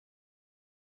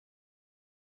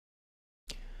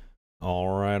All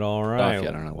right. I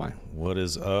don't know why. What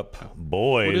is up, What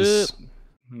boys? up?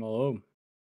 Hello.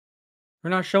 We're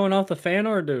not showing off the fan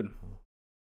art, dude.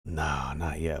 Nah,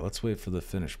 not yet. Let's wait for the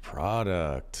finished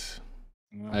product.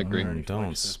 I agree.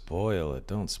 Don't spoil it.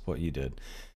 Don't spoil. You did.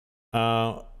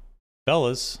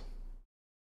 Fellas,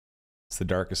 it's the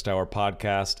Darkest Hour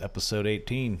podcast, episode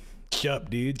 18. What's up,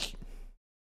 dude?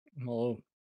 Hello.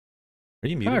 Are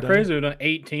you Kind muted? of crazy. We've done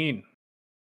 18.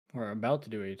 We're about to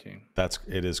do 18.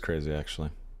 It is crazy, actually.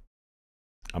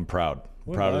 I'm proud.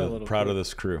 What proud about a of little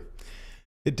this crew.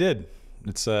 It did.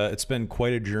 It's been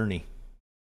quite a journey.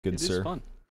 Good It sir. is fun.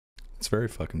 It's very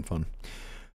fucking fun.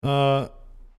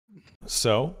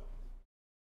 So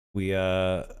we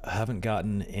haven't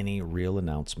gotten any real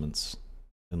announcements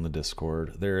in the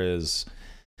Discord. There is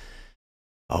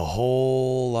a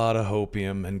whole lot of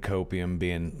hopium and copium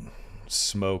being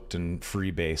smoked and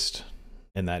freebased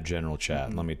in that general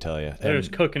chat. Let me tell you, They're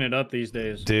just cooking it up these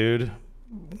days. dude.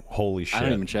 Holy shit! I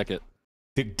don't even check it.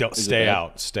 Dude, don't Is it stay bad?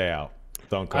 out. Stay out.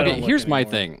 Don't go. I don't Okay, look here's my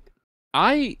anymore. thing.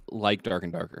 I like Dark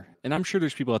and Darker, and I'm sure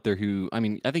there's people out there who, I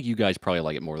think you guys probably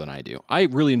like it more than I do. I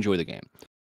really enjoy the game.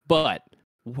 But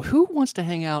who wants to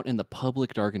hang out in the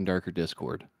public Dark and Darker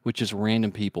Discord with just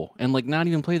random people and like not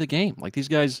even play the game? Like these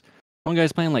guys, one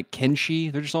guy's playing like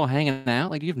Kenshi, they're just all hanging out.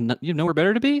 Like you have nowhere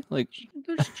better to be? Like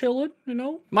They're just chilling, you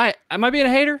know? am I being a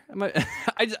hater?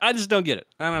 I just don't get it.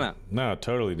 I don't know. No,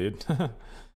 totally, dude.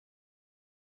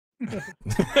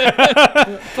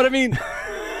 But I mean,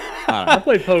 I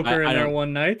played poker I in there don't-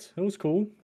 one night. It was cool.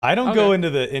 I don't Okay. go into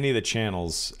any of the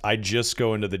channels. I just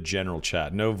go into the general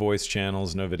chat. No voice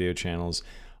channels, no video channels.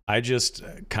 I just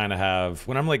kind of have,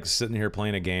 when I'm like sitting here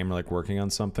playing a game or like working on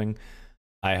something,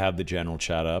 I have the general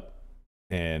chat up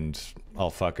and I'll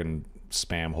fucking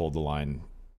spam hold the line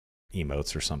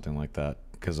emotes or something like that.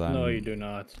 Because No, you do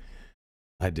not.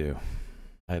 I do.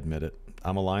 I admit it.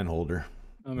 I'm a line holder.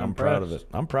 I'm impressed. proud of it.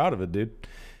 I'm proud of it, dude.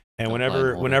 And A line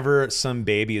whenever holder. whenever some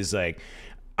baby is like,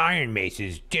 Iron Mace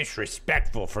is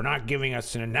disrespectful for not giving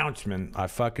us an announcement, I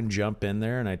fucking jump in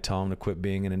there and I tell him to quit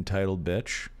being an entitled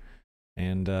bitch.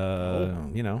 And,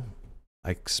 you know,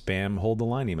 I spam hold the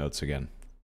line emotes again.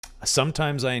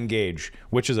 Sometimes I engage,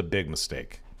 which is a big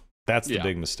mistake. That's the Yeah.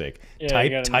 big mistake. Yeah, you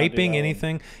gotta not do Typing that one.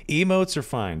 anything, emotes are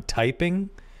fine. Typing,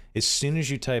 as soon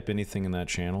as you type anything in that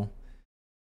channel,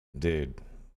 dude,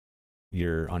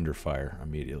 you're under fire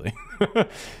immediately.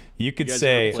 You could You guys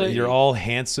say ever play- you're all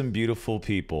handsome, beautiful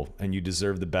people and you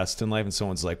deserve the best in life, and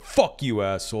someone's like, fuck you,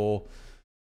 asshole.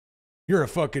 You're a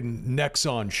fucking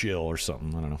Nexon shill or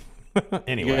something. I don't know.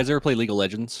 Anyway. You guys ever play League of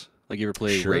Legends? Like you ever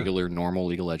play Sure. regular, normal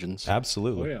League of Legends?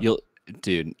 Absolutely. Oh,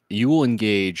 yeah. You will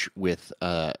engage with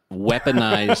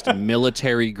weaponized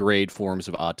military grade forms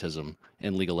of autism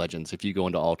in League of Legends if you go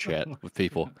into all chat with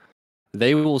people.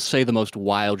 They will say the most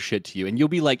wild shit to you, and you'll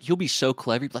be so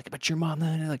clever. You'll be like, but your mom,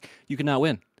 like, you cannot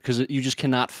win because you just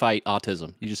cannot fight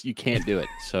autism. You can't do it.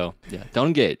 So yeah, don't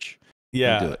engage. do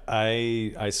Yeah,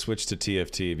 it. I switched to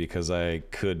TFT because I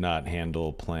could not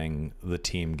handle playing the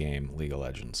team game League of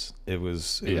Legends. It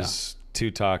was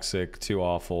too toxic, too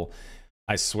awful.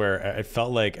 I swear, it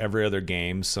felt like every other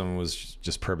game someone was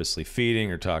just purposely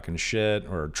feeding or talking shit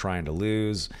or trying to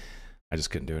lose. I just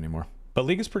couldn't do it anymore. But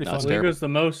League is pretty No, it's fun. terrible.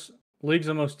 League's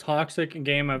the most toxic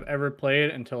game I've ever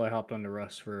played until I hopped onto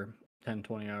Rust for 10,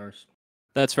 20 hours.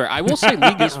 That's fair. I will say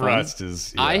League is fun. Rust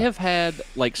is. I yeah. have had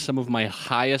like some of my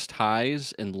highest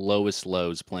highs and lowest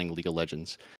lows playing League of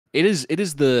Legends. It is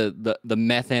the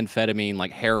methamphetamine,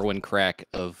 like heroin crack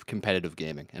of competitive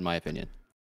gaming, in my opinion.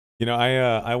 You know,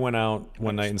 I went out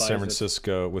one I night in despise San it.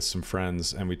 Francisco with some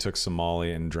friends, and we took some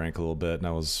Molly and drank a little bit, and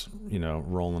I was, you know,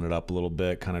 rolling it up a little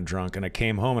bit, kind of drunk, and I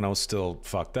came home and I was still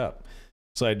fucked up.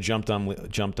 So I jumped on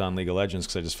League of Legends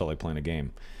because I just felt like playing a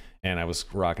game, and I was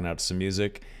rocking out to some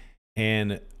music,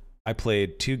 and I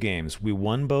played 2 games. We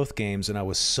won both games, and I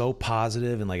was so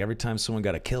positive, and like every time someone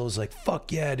got a kill, I was like,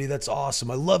 fuck yeah, dude, that's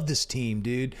awesome. I love this team,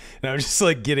 dude. And I was just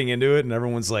like getting into it, and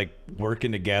everyone's like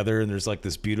working together, and there's like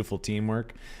this beautiful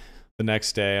teamwork. The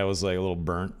next day, I was like a little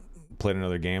burnt, played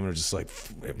another game, and it was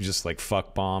just like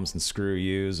fuck bombs and screw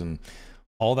yous, and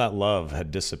all that love had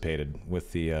dissipated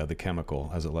with the chemical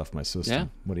as it left my system. Yeah.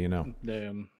 What do you know?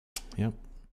 Damn. Yep.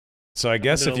 So I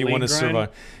guess did if a you want to league grind. survive,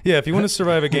 if you want to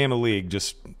survive a game of League,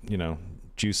 just, you know,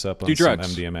 juice up on Do some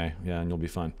drugs. MDMA, and you'll be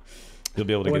fine. You'll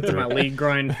be able I to went get through through my it. league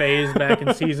grind phase back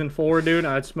in season 4, dude.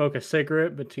 I'd smoke a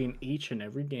cigarette between each and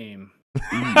every game.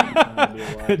 That'd be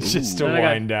a lot. Just to Then I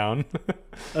got- wind down.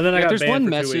 And then I If got there's banned one for 2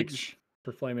 message- weeks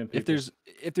for flaming people.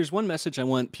 If there's one message I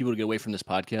want people to get away from this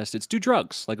podcast, it's do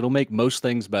drugs. Like it'll make most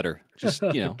things better. Just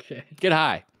Okay. get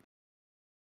high.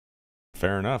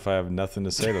 Fair enough. I have nothing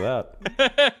to say to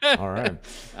that. All right.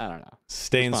 I don't know.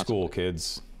 Stay in school,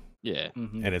 kids. Yeah.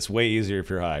 Mhm. And it's way easier if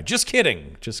you're high. Just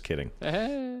kidding. Just kidding.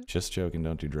 Eh. Just joking.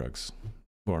 Don't do drugs.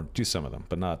 Or do some of them,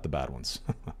 but not the bad ones.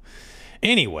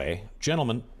 Anyway,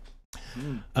 gentlemen,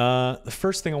 the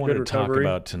first thing I wanted Good to talk recovery.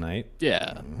 about tonight.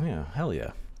 Yeah. Yeah, hell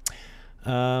yeah.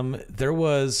 There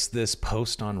was this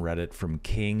post on Reddit from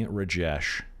King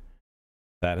Rajesh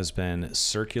that has been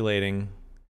circulating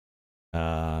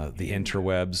the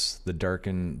interwebs, the dark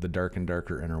and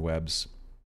darker interwebs.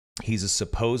 He's a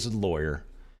supposed lawyer,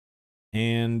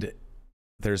 and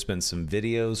there's been some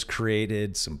videos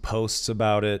created, some posts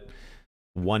about it.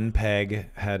 One Peg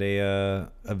had a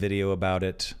video about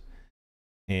it,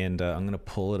 and I'm gonna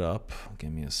pull it up.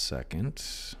 Give me a second.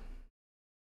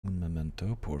 Un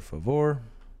momento, por favor.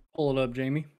 Pull it up,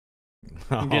 Jamie.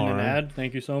 I'm getting an ad.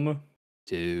 Thank you, Soma.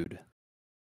 Dude.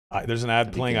 There's an ad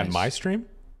That'd be playing on nice. my stream?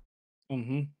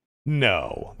 Mm-hmm.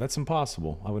 No, that's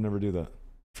impossible. I would never do that.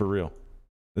 For real.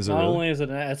 Is it Not really? only is it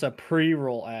an ad, it's a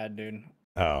pre-roll ad, dude.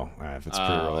 Oh, if it's Oh,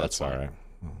 pre-roll, that's that's all fine. right.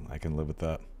 I can live with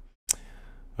that.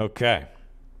 Okay.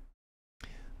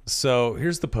 So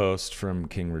here's the post from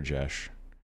King Rajesh.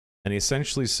 And he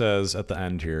essentially says at the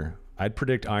end here, I'd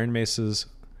predict Iron Mace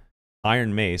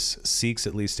seeks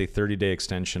at least a 30-day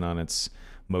extension on its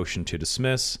motion to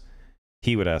dismiss.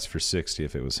 He would ask for 60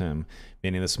 if it was him,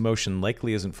 meaning this motion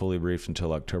likely isn't fully briefed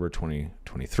until October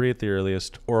 2023 at the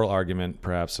earliest. Oral argument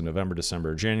perhaps in November,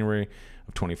 December, or January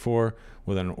of 24,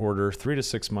 with an order 3 to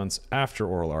 6 months after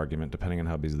oral argument, depending on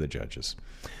how busy the judge is.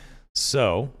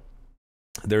 So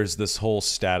there's this whole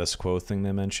status quo thing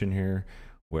they mention here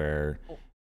where...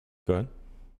 Go ahead.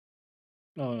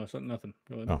 Oh, no, nothing.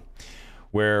 Go ahead. Oh.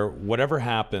 Where whatever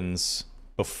happens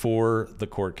before the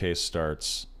court case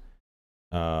starts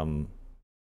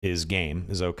is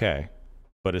okay.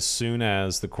 But as soon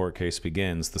as the court case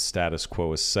begins, the status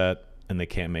quo is set and they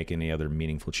can't make any other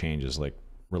meaningful changes like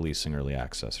releasing early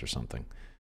access or something.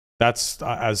 That's,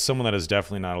 as someone that is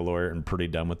definitely not a lawyer and pretty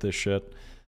done with this shit,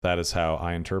 that is how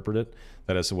I interpret it.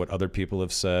 That is what other people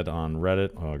have said on Reddit.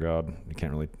 Oh God, you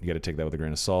got to take that with a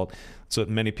grain of salt. So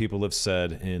many people have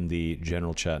said in the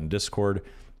general chat and Discord.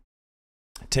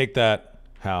 Take that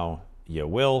how you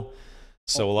will.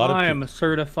 So a lot of I am a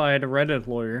certified Reddit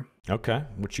lawyer. Okay,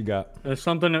 what you got? There's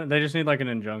something they just need like an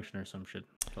injunction or some shit.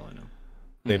 That's all I know.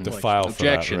 They have to Like, file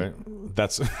objection. for that, right?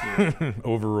 That's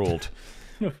overruled.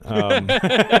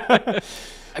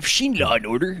 I've seen Law and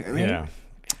Order. All right? Yeah.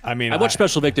 I mean, I watch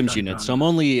Special Victims Unit, so I'm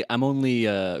only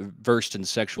versed in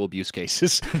sexual abuse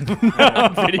cases,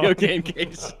 not video game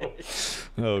cases.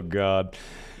 Oh God.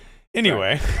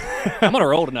 Anyway, I'm on a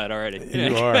roll tonight already.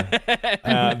 you are.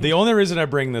 The only reason I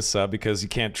bring this up, because you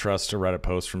can't trust a Reddit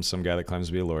post from some guy that claims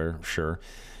to be a lawyer, sure,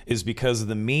 is because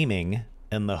the memeing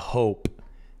and the hope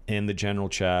in the general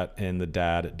chat and the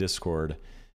dad Discord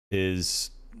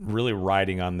is really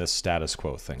riding on this status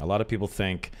quo thing. A lot of people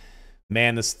think,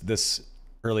 man, this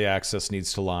early access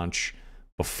needs to launch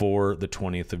before the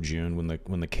 20th of June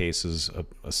when the case is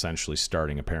essentially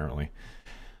starting, apparently.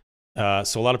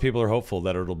 So a lot of people are hopeful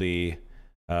that it'll be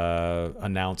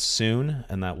announced soon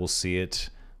and that we'll see it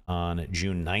on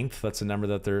June 9th. That's a number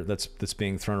that's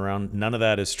being thrown around. None of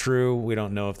that is true. We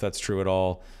don't know if that's true at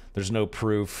all. There's no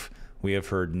proof. We have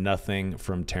heard nothing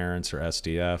from Terrence or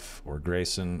SDF or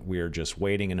Grayson. We are just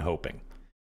waiting and hoping.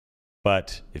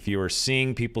 But if you are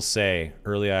seeing people say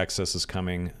early access is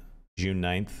coming June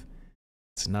 9th,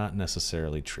 it's not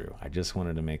necessarily true. I just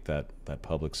wanted to make that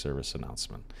public service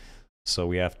announcement. So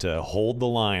we have to hold the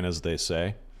line, as they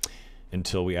say,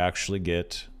 until we actually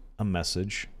get a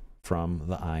message from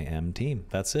the IM team.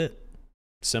 That's it.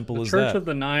 Simple The as Church that. of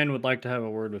the Nine would like to have a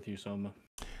word with you, Soma.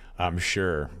 I'm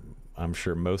sure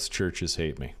most churches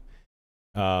hate me.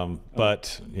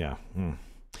 But yeah.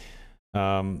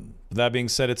 That being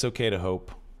said, it's okay to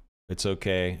hope. It's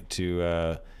okay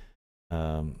to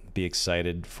be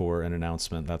excited for an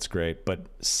announcement. That's great. But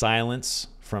silence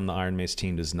from the Iron Mace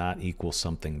team does not equal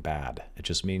something bad. It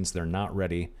just means they're not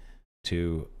ready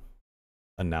to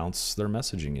announce their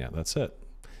messaging yet. That's it.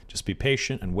 Just be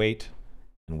patient and wait,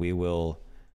 and we will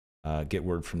get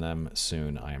word from them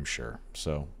soon, I am sure.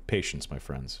 So patience, my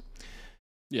friends.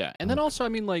 Yeah, and then also, I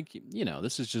mean, like,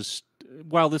 this is just,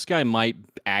 while this guy might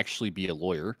actually be a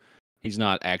lawyer, he's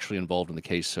not actually involved in the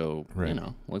case, so, Right.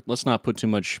 Let's not put too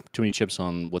many chips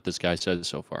on what this guy says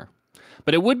so far.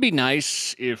 But it would be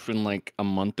nice if in, like, a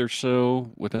month or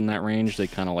so, within that range, they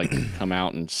kind of, like, come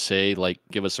out and say, like,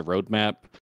 give us a roadmap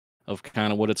of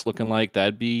kind of what it's looking like.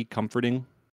 That'd be comforting,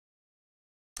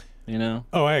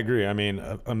 Oh, I agree. I mean,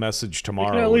 a message You tomorrow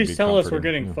can at would least be tell us we're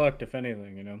comforting. getting fucked, if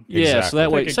anything, Yeah, so Exactly.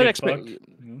 that way, Take a set get expect. fucked,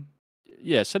 you know?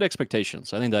 set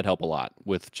expectations. I think that'd help a lot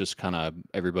with just kind of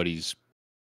everybody's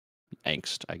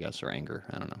angst, I guess, or anger.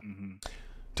 I don't know. Mm-hmm.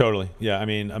 Totally. Yeah. I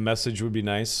mean, a message would be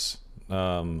nice.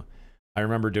 I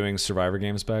remember doing Survivor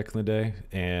games back in the day,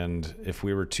 and if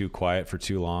we were too quiet for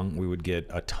too long, we would get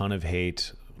a ton of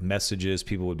hate messages.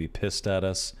 People would be pissed at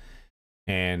us.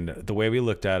 And the way we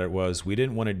looked at it was we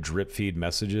didn't want to drip feed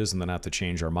messages and then have to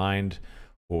change our mind,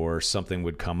 or something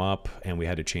would come up and we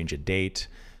had to change a date.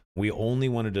 We only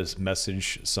wanted to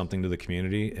message something to the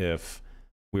community if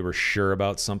we were sure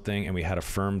about something and we had a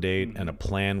firm date and a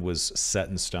plan was set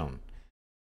in stone.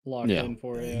 Locked in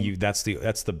for you. That's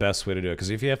the best way to do it, because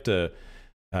if you have to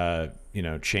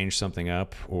change something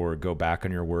up or go back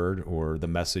on your word, or the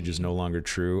message is no longer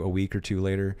true a week or two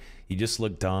later, you just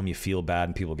look dumb, you feel bad,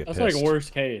 and people get pissed. That's like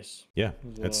worst case. Yeah,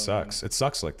 it sucks. It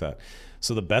sucks like that.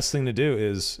 So the best thing to do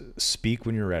is speak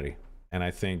when you're ready. And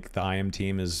I think the IM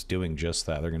team is doing just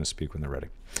that. They're going to speak when they're ready.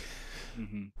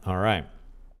 Mm-hmm. All right.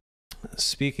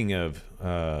 Speaking of,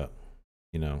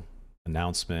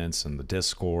 announcements and the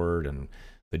Discord and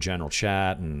the general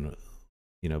chat and,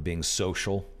 being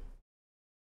social,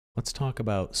 let's talk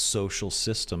about social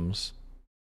systems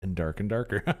in Dark and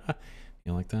Darker.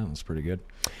 You like that? That's pretty good.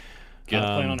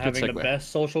 Plan on having the segue.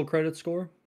 best social credit score?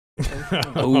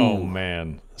 Oh,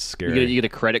 man. Scary. You get a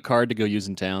credit card to go use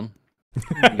in town.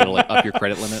 You gotta up your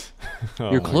credit limit.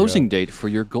 Oh Your my closing God. date for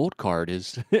your gold card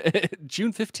is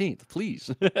June 15th, please.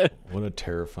 What a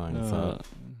terrifying thought.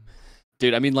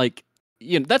 Dude, I mean,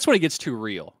 that's when it gets too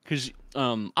real. Because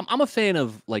I'm a fan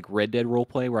of Red Dead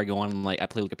roleplay, where I go on and I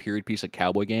play a period piece,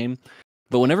 cowboy game.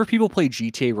 But whenever people play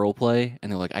GTA roleplay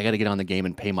and they're like, I got to get on the game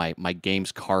and pay my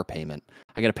game's car payment,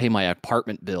 I got to pay my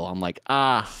apartment bill, I'm like,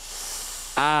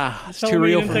 it's too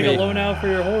real for me. Take a loan out for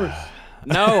your horse.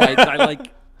 No, I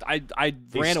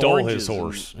He ran stole oranges his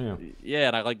horse.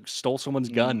 and I stole someone's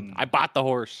gun. I bought the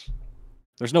horse.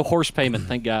 There's no horse payment,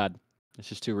 thank God. It's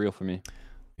just too real for me.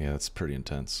 Yeah, that's pretty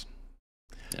intense.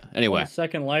 Yeah. Anyway,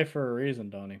 Second life for a reason,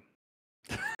 Donnie.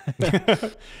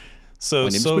 So My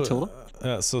name's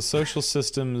Matilda. So social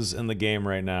systems in the game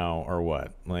right now are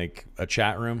what? Like a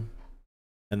chat room,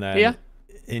 and then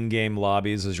in-game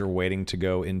lobbies as you're waiting to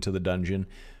go into the dungeon.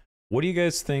 What do you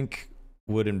guys think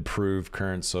would improve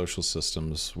current social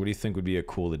systems? What do you think would be a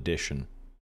cool addition?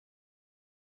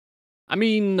 I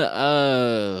mean,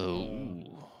 I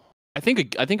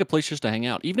think a place just to hang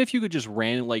out. Even if you could just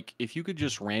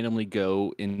randomly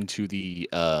go into the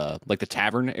the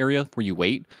tavern area where you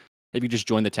wait. If you just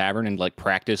join the tavern and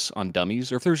practice on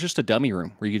dummies, or if there's just a dummy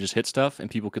room where you could just hit stuff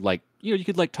and people could you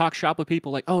could talk shop with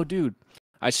people oh dude,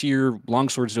 I see your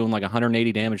longsword's doing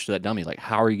 180 damage to that dummy.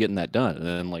 How are you getting that done? And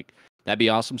then that'd be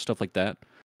awesome, stuff like that.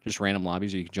 Just random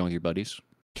lobbies where you can join with your buddies.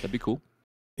 That'd be cool.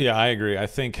 Yeah, I agree. I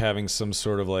think having some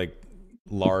sort of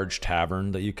large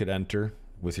tavern that you could enter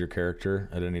with your character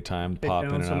at any time, pop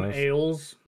in and some out of.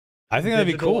 ales. I think that'd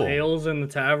be cool. Ales in the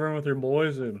tavern with your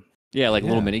boys. And Yeah,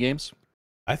 little mini games.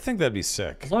 I think that'd be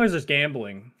sick. as long as it's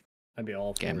gambling, I'd be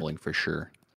all for Gambling for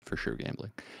sure. For sure,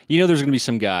 gambling. There's gonna be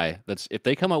some guy that's, if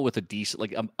they come out with a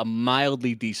decent, a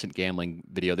mildly decent gambling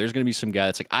video, there's gonna be some guy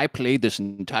that's I played this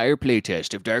entire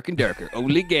playtest of Dark and Darker,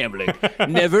 only gambling,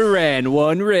 never ran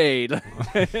one raid.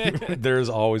 There's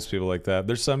always people like that.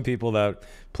 There's some people that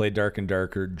play Dark and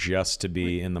Darker just to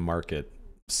be in the market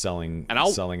selling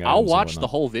selling items. I'll watch the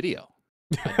whole video.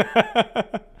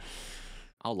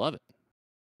 I'll love it.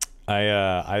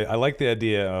 I like the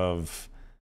idea of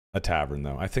a tavern,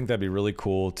 though. I think that'd be really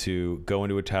cool to go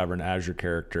into a tavern as your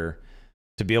character,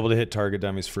 to be able to hit target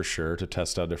dummies for sure, to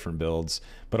test out different builds,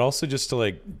 but also just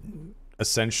to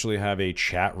essentially have a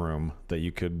chat room that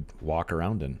you could walk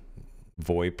around in,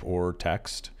 VoIP or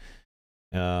text.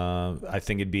 I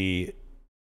think it'd be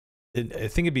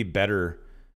better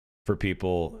for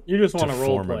people. You just want to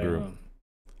role form a play. group. Huh?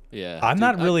 Yeah, I'm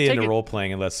not really into role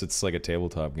playing unless it's a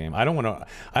tabletop game. I don't want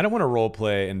to role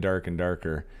play in Dark and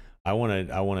Darker. I want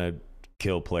to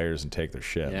kill players and take their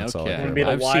shit. Yeah, That's all I okay. care Be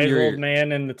about. the wise old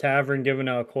man in the tavern giving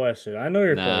out quests. I know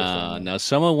your place. No.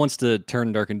 Someone wants to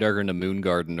turn Dark and Darker into Moon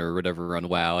Garden or whatever on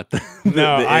WoW. At the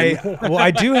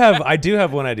I do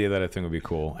have one idea that I think would be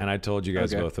cool, and I told you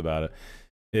guys both about it.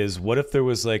 Is what if there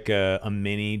was a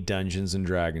mini Dungeons and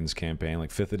Dragons campaign,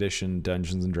 5th edition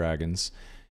Dungeons and Dragons,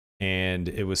 and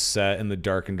it was set in the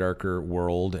Dark and Darker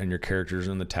world, and your characters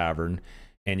are in the tavern,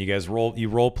 and you guys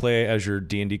role play as your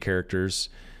D&D characters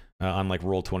on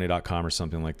Roll20.com or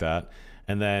something like that,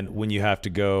 and then when you have to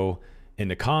go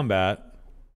into combat,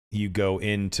 you go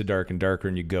into Dark and Darker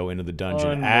and you go into the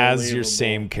dungeon as your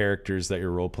same characters that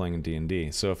you're role playing in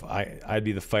D&D. So if I'd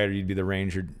be the fighter, you'd be the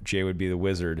ranger, Jay would be the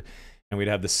wizard, and we'd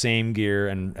have the same gear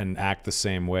and act the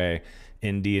same way.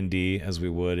 in D&D as we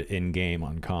would in game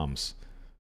on comms.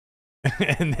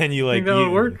 And then you like Think that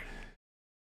would work?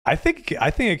 I think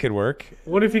it could work.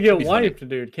 What if you get wiped,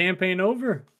 dude? Campaign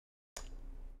over?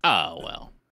 Oh well.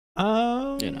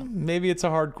 Maybe it's a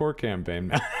hardcore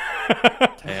campaign.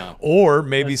 Damn. Or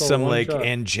maybe That's a some one like shot.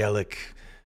 angelic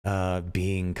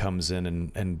being comes in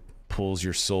and pulls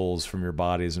your souls from your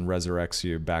bodies and resurrects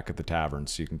you back at the tavern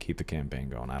so you can keep the campaign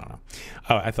going. I don't know.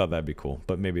 I thought that'd be cool,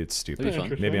 but maybe it's stupid. That'd be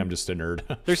fun. Maybe I'm just a nerd.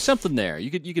 There's something there. You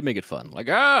could make it fun. Like,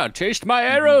 taste my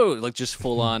arrow. Like just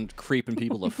full on creeping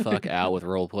people the fuck out with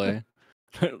roleplay.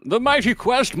 The mighty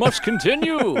quest must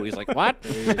continue. He's like, what?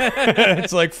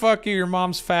 It's like, fuck you, your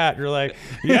mom's fat. You're like,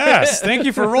 yes, thank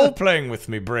you for role playing with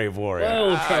me, brave warrior.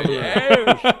 Well,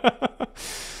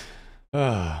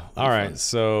 All right,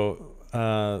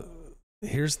 so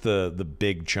here's the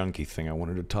big chunky thing I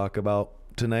wanted to talk about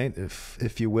tonight,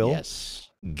 if you will. Yes.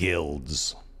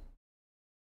 Guilds.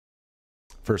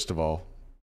 First of all,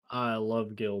 I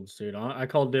love guilds, dude. I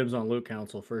call dibs on Loot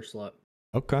Council first slot.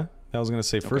 okay. I was gonna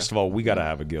say, first of all, we gotta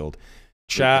have a guild.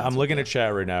 Chat. I'm looking at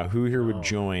chat right now. Who here would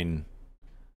join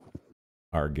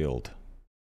our guild?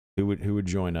 Who would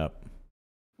join up?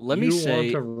 Let me say,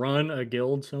 want to run a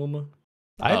guild, Soma?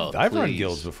 I've run please.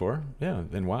 guilds before. Yeah,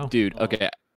 and WoW. dude. Okay.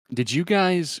 Did you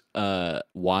guys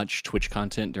watch Twitch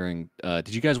content during?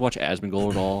 Did you guys watch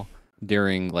Asmongold at all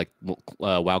during like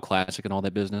WoW Classic and all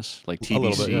that business? Like A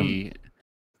little bit, TBC.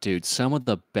 Dude, some of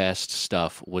the best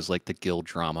stuff was like the guild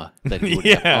drama that he would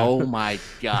Yeah. have. Oh my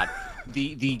god.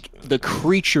 The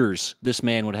creatures this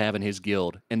man would have in his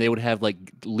guild, and they would have like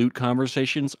loot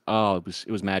conversations. Oh, it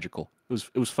was magical.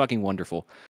 It was fucking wonderful.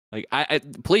 Like I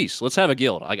please, let's have a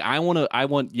guild. Like I want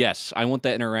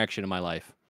that interaction in my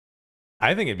life.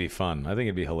 I think it'd be fun. I think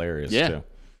it'd be hilarious Yeah. too.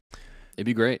 It'd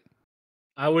be great.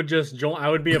 I would just join. I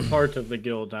would be a part of the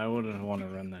guild. I wouldn't want to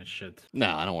run that shit. No,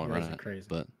 I don't want to You run guys are it. crazy.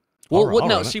 But I'll well,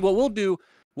 no. run it. See, what we'll do,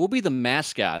 we'll be the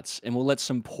mascots, and we'll let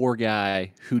some poor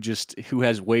guy who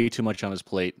has way too much on his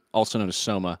plate, also known as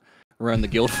Soma, run the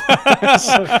guild.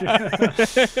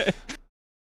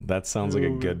 That sounds like a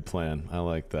good plan. I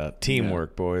like that.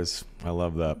 Teamwork, boys. I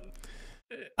love that.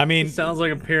 I mean, It sounds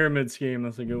like a pyramid scheme.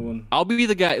 That's a good one. I'll be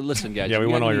the guy. Listen, guys. Yeah, if we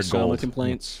you want have all any your Soma gold.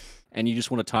 complaints, and you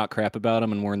just want to talk crap about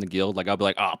him, and we're in the guild. Like I'll be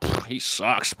like, oh, he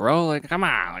sucks, bro. Like come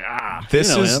on. Like,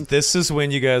 this is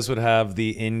when you guys would have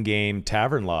the in-game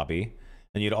tavern lobby,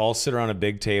 and you'd all sit around a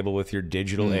big table with your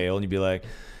digital ale, and you'd be like,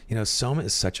 Soma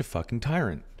is such a fucking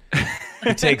tyrant.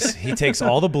 he takes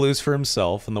all the blues for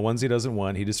himself, and the ones he doesn't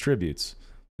want, he distributes.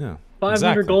 Yeah, 500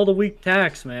 exactly. gold a week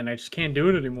tax, man. I just can't do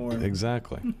it anymore.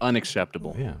 Exactly.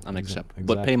 unacceptable. Yeah, Unacceptable. exactly.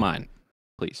 But pay mine,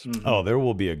 please. Mhm. Oh, there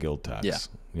will be a guild tax. Yeah.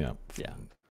 Yeah. Yeah.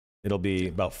 It'll be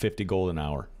about 50 gold an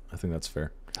hour. I think that's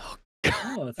fair.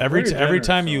 Oh, that's Every very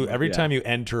time generous, Soma. time you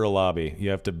enter a lobby,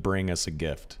 you have to bring us a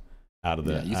gift out of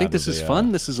the. Yeah, you out think of this is the,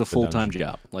 fun? This is a the full-time dungeon.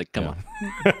 job. Like, come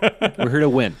Yeah. on. We're here to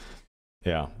win.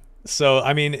 Yeah. So,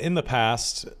 I mean, in the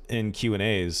past, in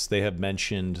Q&As, they have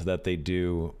mentioned that they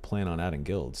do plan on adding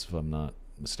guilds, if I'm not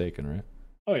mistaken, right?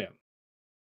 Oh yeah.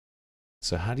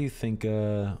 So how do you think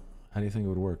it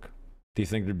would work? Do you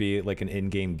think there'd be like an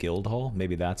in-game guild hall?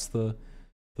 Maybe that's the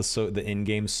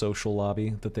in-game social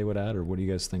lobby that they would add, or what do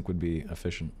you guys think would be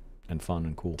efficient and fun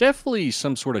and cool? Definitely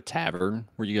some sort of tavern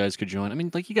where you guys could join. I mean,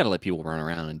 like, you got to let people run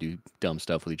around and do dumb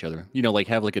stuff with each other. Like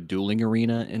have like a dueling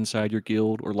arena inside your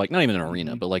guild, or like not even an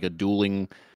arena, but like a dueling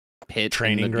pit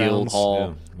Training in the guild grounds?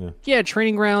 hall. Yeah. Yeah,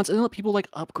 training grounds, and then let people like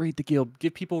upgrade the guild,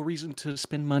 give people a reason to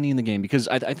spend money in the game. Because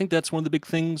I think that's one of the big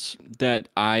things that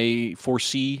I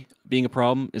foresee being a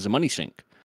problem is a money sink.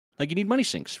 Like you need money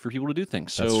sinks for people to do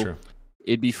things. That's So true.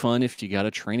 it'd be fun if you got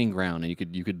a training ground and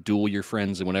you could duel your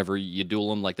friends, and whenever you duel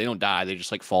them, like they don't die, they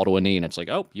just like fall to a knee, and it's like,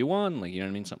 oh, you won, like, you know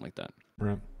what I mean, something like that.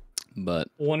 Right. But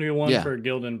 1v1 Yeah. for a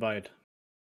guild invite.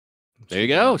 there you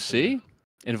go. See,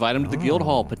 invite them to the guild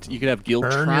hall, but you could have guild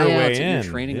Earn your way tryouts in your in.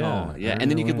 training Yeah, hall. Yeah, earn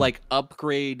and then your you could way. like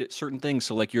upgrade certain things.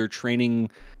 So like your training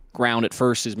ground at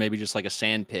first is maybe just like a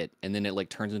sand pit, and then it like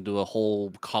turns into a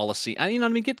whole coliseum. You know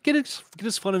what I mean? Get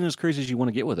as fun and as crazy as you want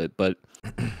to get with it, but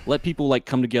let people like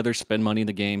come together, spend money in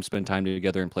the game, spend time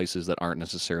together in places that aren't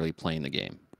necessarily playing the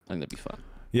game. I think that'd be fun.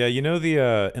 Yeah,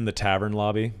 the in the tavern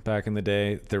lobby back in the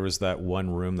day, there was that one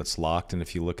room that's locked, and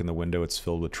if you look in the window, it's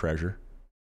filled with treasure.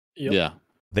 Yep. Yeah.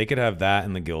 They could have that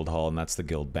in the guild hall, and that's the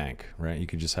guild bank, right? You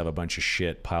could just have a bunch of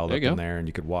shit piled There up you in go. there, and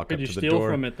you could walk Could up you to the steal door.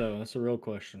 from it though? That's a real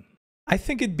question. I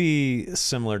think it'd be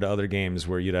similar to other games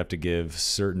where you'd have to give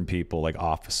certain people, like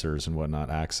officers and whatnot,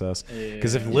 access.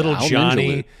 Because if Yeah. little I'll ninja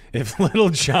Johnny, loot. if little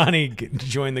Johnny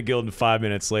joined the guild and 5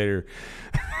 minutes later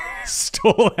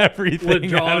stole everything.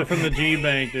 Withdrawn from the G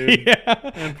Bank, dude.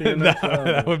 Yeah, Emptying that stuff.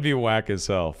 that would be whack as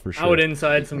hell for sure. I would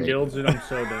inside some guilds, dude. I'm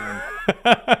so down.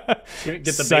 Get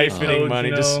the base siphoning codes, money,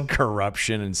 you know? just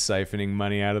corruption and siphoning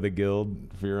money out of the guild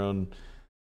for your own.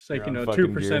 It's like, your own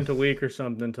 2% a week or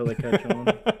something until they catch on.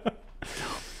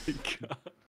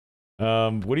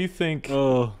 What do you think,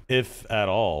 if at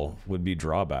all, would be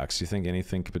drawbacks? Do you think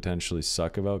anything could potentially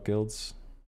suck about guilds?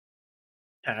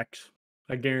 Tax.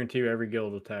 I guarantee you every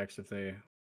guild will tax if they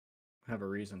have a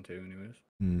reason to,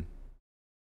 anyways.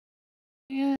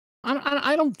 Yeah,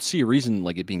 I don't see a reason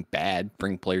like it being bad.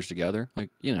 Bring players together, like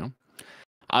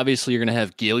obviously you're gonna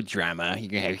have guild drama.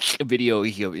 You're gonna have a video,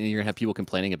 and you're gonna have people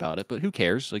complaining about it. But who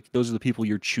cares? Like those are the people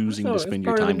you're choosing to spend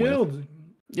your time with.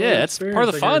 Yeah, that's part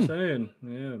of the fun.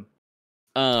 Yeah.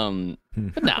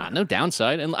 But nah, no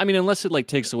downside. And I mean, unless it like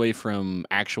takes away from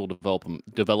actual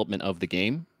development of the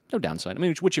game, no downside. I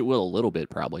mean, which it will a little bit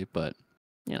probably, but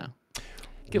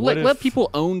let people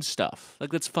own stuff.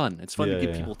 Like that's fun. It's fun to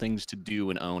give people things to do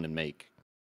and own and make.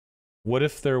 What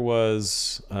if there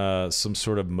was some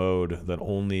sort of mode that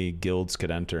only guilds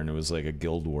could enter, and it was like a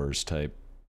Guild Wars type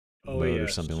mode or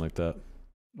something like that?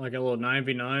 Like a little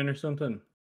 9v9 or something?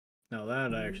 No,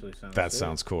 that actually sounds That sick.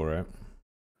 sounds cool, right?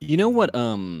 You know what?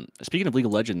 Speaking of League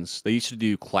of Legends, they used to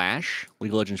do Clash,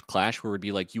 League of Legends Clash, where it would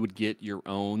be like you would get your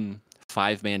own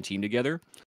 5-man team together,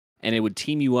 and it would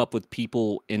team you up with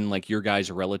people in like your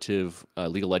guys' relative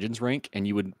League of Legends rank, and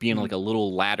you would be in like a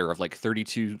little ladder of like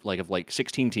 32, like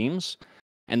 16 teams,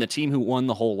 and the team who won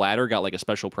the whole ladder got like a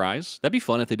special prize. That'd be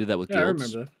fun if they did that with guilds. I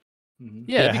remember that. Mm-hmm.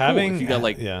 Yeah, it'd be having cool if you got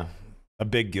like a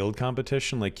big guild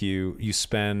competition, like you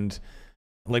spend.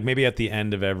 Like maybe at the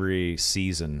end of every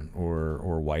season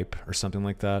or wipe or something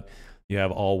like that, you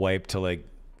have all wipe to like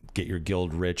get your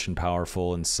guild rich and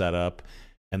powerful and set up,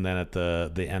 and then at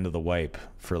the end of the wipe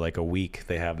for like a week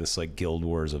they have this like Guild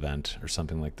Wars event or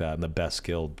something like that, and the best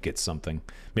guild gets something.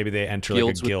 Maybe they enter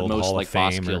guilds like a guild with the most, hall like, of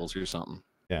fame boss kills or something.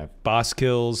 Yeah, boss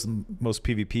kills, most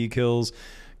PvP kills,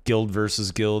 guild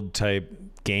versus guild type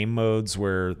game modes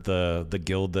where the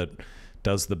guild that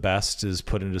does the best is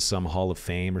put into some hall of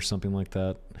fame or something like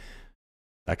that.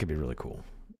 That could be really cool.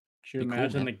 Could you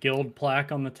imagine the guild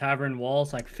plaque on the tavern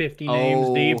walls, like 50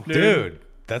 names deep, dude?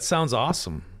 That sounds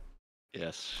awesome.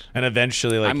 Yes. And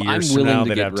eventually, like I'm years willing from now, to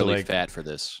they'd get have really to like fat for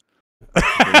this.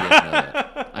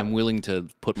 I'm willing to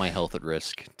put my health at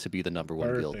risk to be the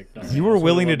 #1 guild. You were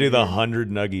willing to do the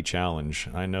 100 nuggy challenge.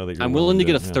 I know that you're. I'm willing to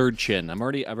get a third chin. I've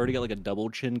already got like a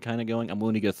double chin kind of going. I'm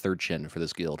willing to get a third chin for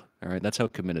this guild. All right, that's how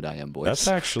committed I am, boys. That's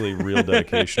actually real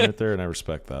dedication right there, and I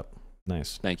respect that.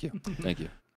 Nice. Thank you. Thank you.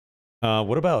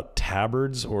 What about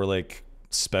tabards or like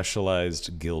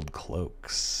specialized guild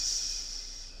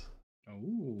cloaks?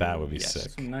 Ooh, That would be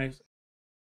sick. Some nice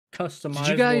customizable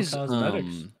Did you guys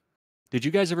cosmetics. Did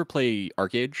you guys ever play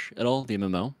Arcage at all, the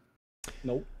MMO?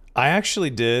 Nope. I actually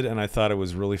did, and I thought it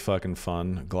was really fucking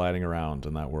fun gliding around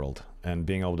in that world and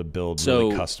being able to build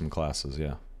really custom classes.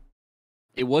 Yeah,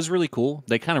 it was really cool.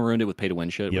 They kind of ruined it with pay-to-win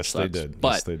shit. Yes, which they sucks. did.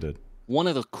 But yes, they did. One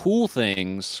of the cool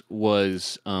things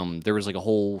was there was like a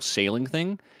whole sailing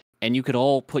thing, and you could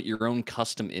all put your own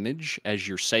custom image as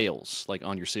your sails, like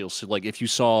on your sails. So like if you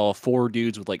saw 4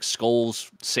 dudes with like skulls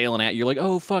sailing at you, you're like,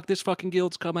 oh fuck, this fucking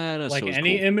guild's coming at us. Like so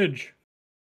any cool. image.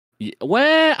 Yeah,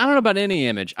 well, I don't know about any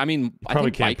image. I mean, You probably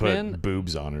I think can't Bikeman put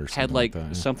boobs on it or something had like that,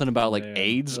 yeah. something about like Yeah,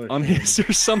 AIDS really on shame. his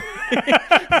or something.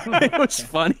 It was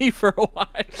funny for a while.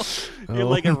 He had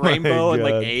like a Oh my rainbow and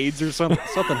like God. AIDS or something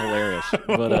hilarious.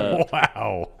 But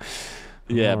wow.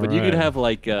 yeah, All but you could right. have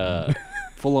like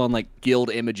full on like guild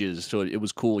images, so it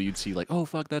was cool. You'd see like, oh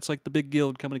fuck, that's like the big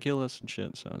guild coming to kill us and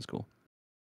shit. So it's cool.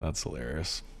 That's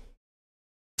hilarious.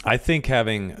 I think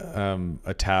having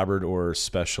a tabard or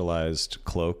specialized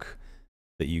cloak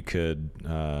that you could,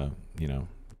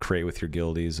 create with your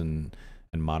guildies and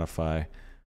modify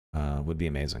would be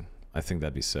amazing. I think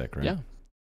that'd be sick, right? Yeah.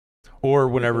 Or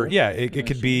whenever, Cool. yeah, it Nice.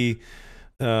 could be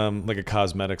like a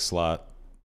cosmetic slot,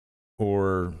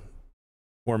 or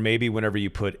maybe whenever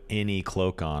you put any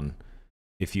cloak on,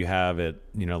 if you have it,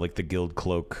 like the guild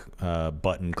cloak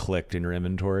button clicked in your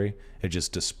inventory, it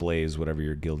just displays whatever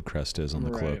your guild crest is on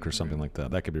the cloak or something like that.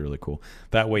 That could be really cool.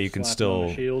 That way you can Slap it on a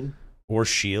still shield. or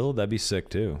shield. That'd be sick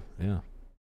too. Yeah,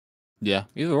 Yeah,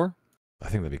 either or. I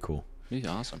think that'd be cool. It'd be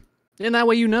awesome. And that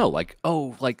way like,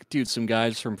 oh, like, dude, some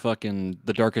guys from fucking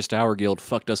the Darkest Hour Guild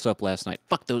fucked us up last night.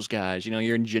 Fuck those guys.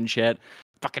 You're in Gin Chat.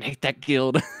 Fucking hate that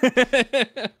guild.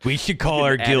 We should call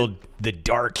our guild the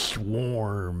Dark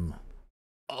Swarm.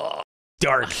 Oh,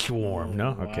 Dark Swarm.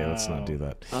 No? Okay, let's not do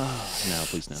that. No,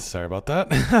 please no. Sorry about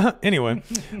that. Anyway,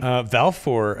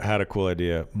 Valfor had a cool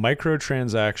idea.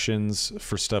 Microtransactions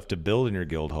for stuff to build in your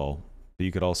guild hall, but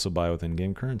you could also buy with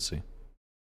in-game currency.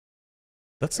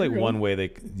 That's like one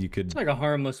way you could... It's like a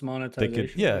harmless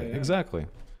monetization. Yeah, exactly.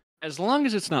 As long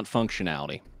as it's not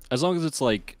functionality. As long as it's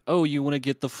like, oh, you want to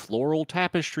get the floral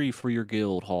tapestry for your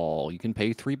guild hall. You can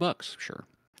pay $3. Sure,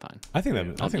 fine. I think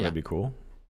that'd be cool.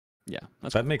 Yeah,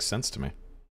 that makes sense to me.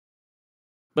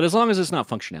 But as long as it's not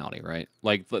functionality, right?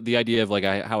 Like the idea of like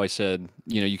how I said,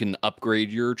 you can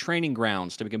upgrade your training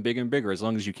grounds to become bigger and bigger as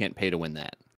long as you can't pay to win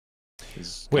that.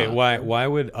 Wait, why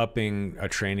would upping a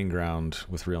training ground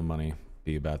with real money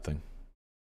be a bad thing?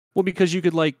 Well, because you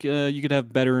could you could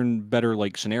have better and better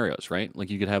like scenarios, right? Like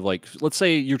you could have let's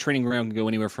say your training ground can go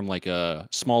anywhere from like a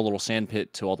small little sand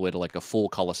pit to all the way to like a full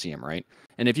coliseum, right?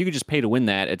 And if you could just pay to win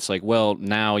that, it's like, well,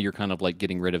 now you're kind of like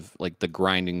getting rid of like the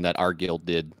grinding that our guild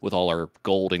did with all our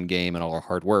gold in game and all our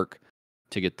hard work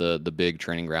to get the big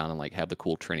training ground and like have the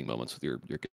cool training moments with your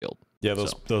guild. Yeah,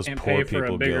 those and poor pay for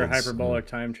people a bigger guilds. hyperbolic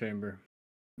time chamber.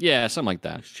 Yeah, something like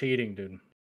that. It's cheating, dude.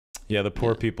 Yeah, the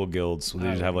poor people guilds.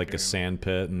 They'd have like a sand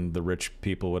pit, and the rich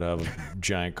people would have a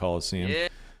giant coliseum. Yeah.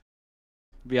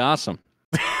 Be awesome.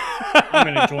 I'm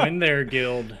gonna join their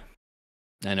guild.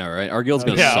 I know, right? Our guild's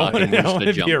gonna suck. I want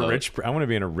to be a rich. I want to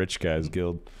be in a rich guy's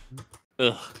guild.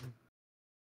 Ugh.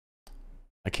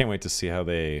 I can't wait to see how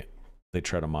they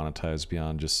try to monetize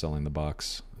beyond just selling the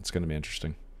box. It's going to be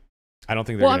interesting. I don't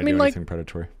think they're going to do anything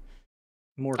predatory.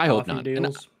 More I hope coffee not.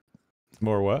 deals.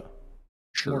 More what?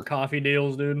 Sure. More coffee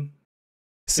deals, dude.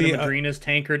 See, Madrina's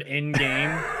tankard in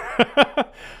game.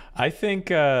 I think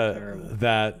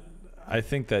that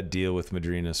deal with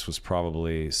Madrinas was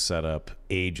probably set up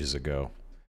ages ago.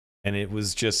 And it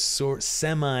was just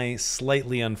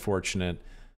slightly unfortunate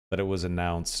that it was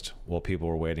announced while people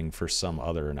were waiting for some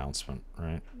other announcement,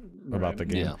 right? About the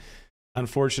game. Yeah.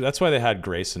 Unfortunately, that's why they had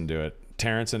Grayson do it.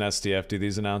 Terrence and SDF do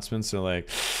these announcements. They're like,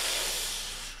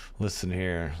 listen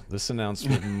here, this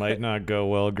announcement might not go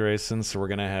well, Grayson, so we're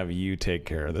going to have you take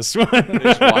care of this one. They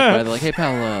just walk by, they're like, hey,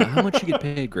 pal, how much you get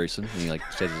paid, Grayson? And he like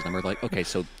says his number, like, okay,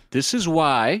 so this is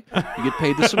why you get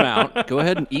paid this amount. Go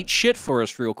ahead and eat shit for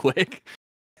us real quick.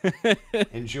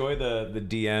 Enjoy the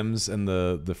DMs and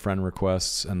the friend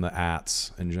requests and the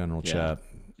ats in general chat.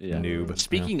 Yeah. Noob.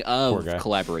 Speaking of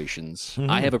collaborations,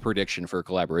 I have a prediction for a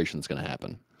collaboration that's going to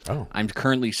happen. Oh. I'm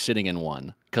currently sitting in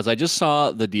one because I just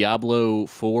saw the Diablo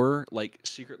 4 like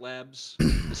Secret Labs,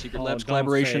 the Secret Labs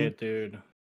collaboration. Don't say it, dude.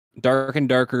 Dark and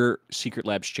Darker Secret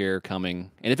Labs chair coming,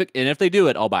 and if they do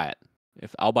it, I'll buy it.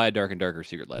 I'll buy a Dark and Darker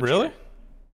Secret Labs. Really? Chair.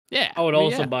 Yeah. I would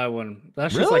also buy one.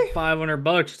 That's just like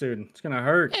 $500, dude. It's gonna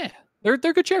hurt. Yeah, they're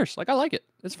good chairs. Like I like it.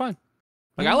 It's fine.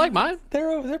 Like I like mine.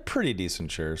 They're pretty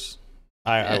decent chairs.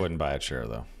 I wouldn't buy a chair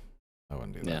though. I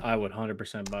wouldn't do that. Yeah. I would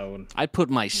 100% buy one. I'd put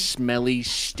my smelly,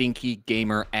 stinky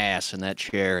gamer ass in that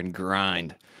chair and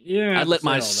grind. Yeah. I'd let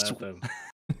my swamp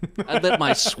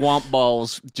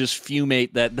balls just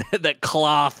fumate that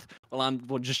cloth while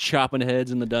I'm just chopping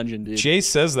heads in the dungeon, dude. Jay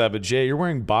says that, but Jay, you're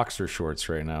wearing boxer shorts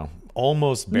right now.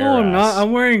 Almost bare No, I'm not. ass.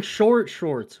 I'm wearing shorts,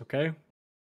 okay?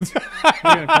 You're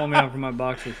gonna call me out for my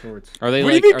boxer shorts. Are they?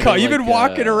 What like, do you mean? You've been like,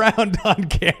 walking around on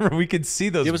camera. We can see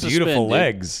those give us a beautiful spin,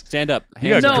 legs. Dude. Stand up.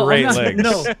 You got great legs.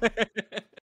 No.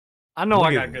 I know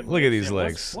I got good legs. Look at these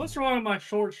legs. What's wrong with my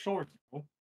shorts?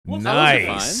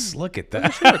 Nice. Look at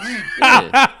that.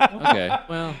 Yeah. Okay.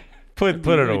 Well, put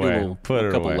it away. Put it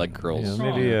a couple away. leg curls.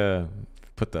 Yeah, maybe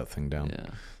put that thing down. Yeah.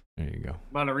 There you go.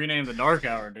 About to rename the Dark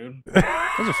Hour, dude. Those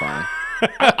are fine.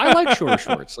 I like shorter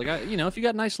shorts. Like if you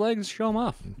got nice legs, show them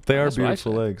off. They are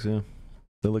beautiful legs. Yeah,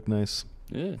 they look nice.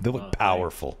 Yeah, they look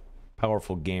powerful.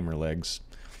 Powerful gamer legs.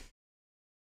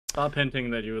 Stop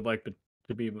hinting that you would like to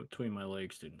be between my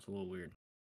legs, dude. It's a little weird.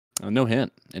 No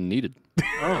hint and needed.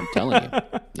 I'm telling you.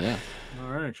 Yeah.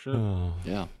 All right, sure.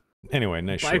 Yeah. Anyway,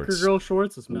 nice Biker shorts. girl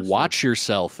shorts is messed Watch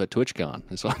yourself at TwitchCon.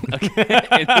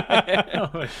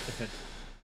 Oh, shit.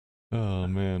 Oh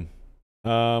man.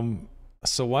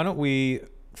 So why don't we,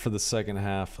 for the second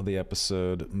half of the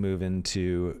episode, move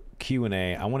into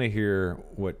Q&A. I want to hear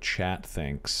what chat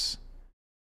thinks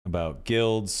about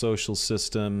guilds, social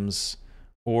systems,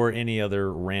 or any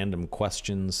other random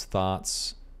questions,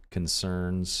 thoughts,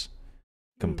 concerns,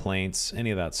 complaints,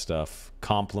 any of that stuff.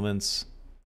 Compliments,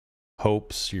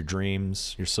 hopes, your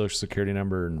dreams, your social security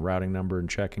number and routing number and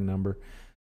checking number.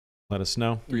 Let us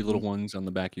know. 3 little ones on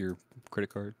the back of your credit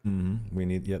card. Mm-hmm. We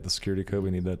need the security code.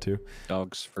 We need that too.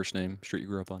 Dog's first name, street you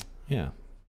grew up on. Yeah.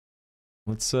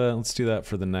 Let's do that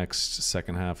for the next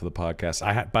second half of the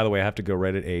podcast. By the way, I have to go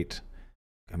right at 8.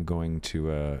 I'm going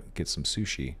to get some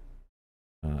sushi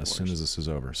as soon as this is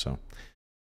over. So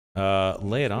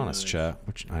lay it on us, chat.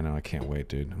 Which I know I can't wait,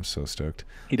 dude. I'm so stoked.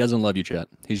 He doesn't love you, chat.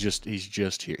 He's just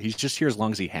here. He's just here as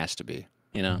long as he has to be.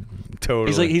 You know,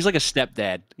 Totally. He's like a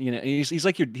stepdad. You know, he's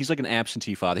like an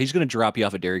absentee father. He's gonna drop you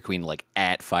off at Dairy Queen like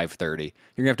at 5:30.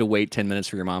 You're gonna have to wait 10 minutes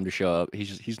for your mom to show up.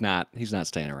 He's not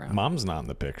staying around. Mom's not in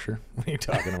the picture. What are you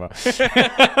talking about?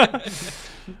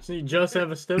 So you just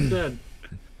have a stepdad.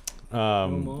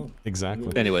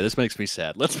 Exactly. Anyway, this makes me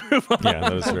sad. Let's move on. Yeah,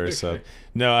 that was very sad.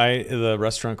 No, the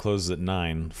restaurant closes at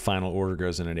 9. Final order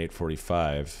goes in at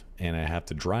 8:45, and I have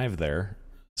to drive there,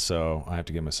 so I have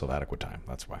to give myself adequate time.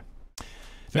 That's why.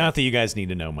 Not that you guys need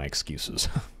to know my excuses.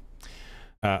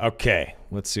 Okay,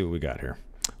 let's see what we got here.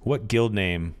 What guild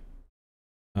name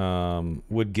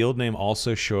would guild name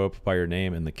also show up by your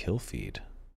name in the kill feed?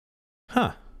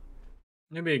 Huh.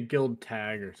 Maybe a guild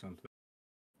tag or something.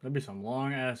 There'd be some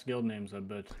long ass guild names, I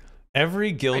bet.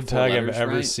 Every guild Like 4 tag letters, I've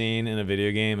ever right? seen in a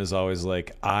video game is always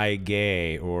like "I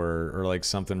gay" or like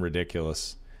something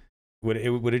ridiculous. Would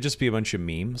it just be a bunch of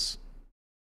memes?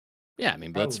 Yeah, I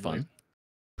mean, but that's Probably.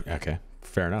 fun. Okay,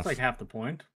 fair enough. That's like half the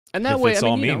point. And that If way, it's I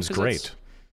mean, all you know, memes, 'cause great.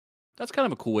 That's kind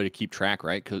of a cool way to keep track,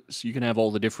 right? Because you can have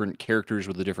all the different characters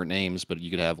with the different names, but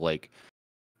you could have like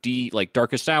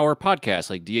Darkest Hour podcast,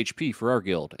 like DHP for our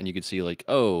guild, and you could see like,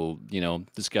 oh, you know,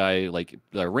 this guy like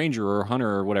a ranger or hunter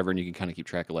or whatever, and you can kind of keep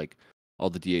track of like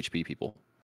all the DHP people.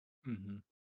 Mm-hmm.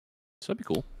 So that'd be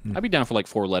cool. Hmm. I'd be down for like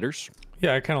 4 letters.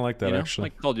 Yeah, I kind of like that you know, actually.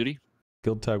 like Call of Duty.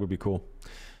 Guild tag would be cool.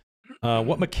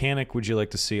 What mechanic would you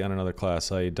like to see on another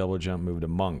class? I double jump move to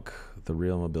monk, the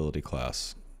real mobility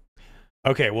class.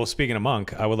 Okay, well, speaking of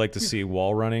monk, I would like to see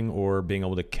wall running or being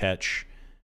able to catch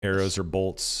arrows or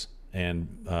bolts and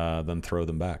then throw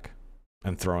them back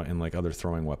and throw in like other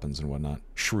throwing weapons and whatnot,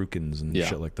 shurikens and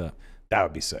shit like that. That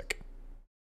would be sick.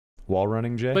 Wall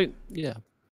running, Jay? But yeah,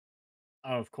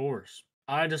 Of course.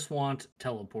 I just want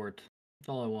teleport. That's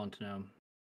all I want to know.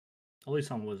 At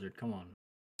least on Wizard. Come on.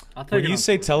 I'll take When it you on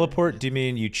say Sword. teleport, do you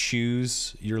mean you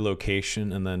choose your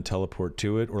location and then teleport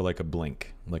to it, or like a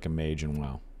blink, like a mage in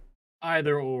WoW?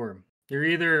 Either or. You're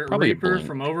either Probably a Reaper blink.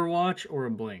 from Overwatch or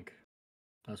a Blink.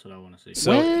 That's what I want to see.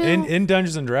 So Well- in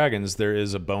Dungeons and Dragons, there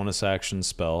is a bonus action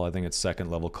spell. I think it's 2nd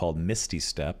level called Misty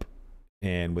Step,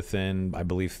 and within I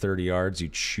believe 30 yards, you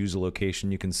choose a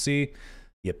location you can see,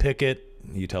 you pick it,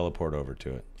 you teleport over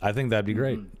to it. I think that'd be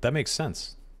great. Mhm. That makes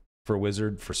sense for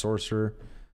wizard, for sorcerer.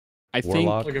 I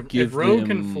Warlock. Like think if Rogue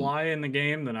can them- fly in the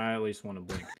game, then I at least want to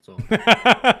Blink. So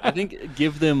I think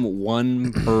give them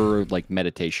 1 per like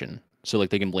meditation, so like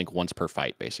they can blink once per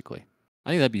fight, basically. I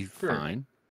think that'd be Sure. fine.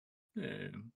 yeah,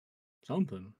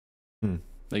 something.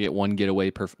 They get 1 getaway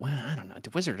per. Well, I don't know. The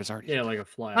wizard is already. Yeah, like a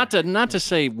flash. Not to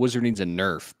say wizard needs a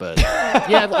nerf, but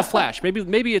yeah, a flash.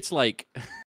 Maybe it's like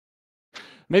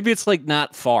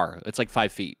not far. It's like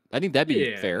 5 feet. I think that'd be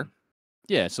Yeah. fair.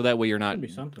 Yeah, so that way you're not That'd be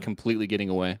something. completely getting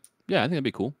away. Yeah, I think that'd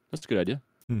be cool. That's a good idea.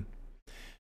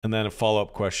 And then a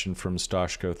follow-up question from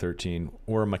Stoshko13,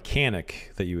 or a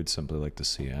mechanic that you would simply like to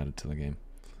see added to the game.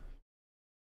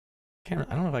 I don't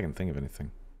know if I can think of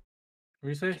anything. What do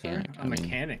you say, sir? Mechanic, A I mean-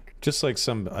 mechanic. Just like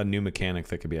a new mechanic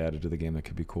that could be added to the game that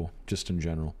could be cool, just in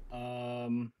general.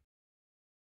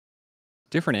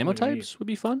 Different ammo What do you mean? types would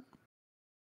be fun.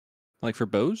 Like for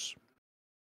bows.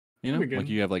 You know, That'd be like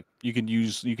good. you have like you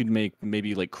could make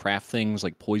maybe like craft things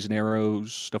like poison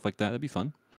arrows, stuff like that. That'd be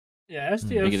fun. Yeah, Make STO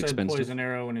it said expensive. poison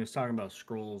arrow when he was talking about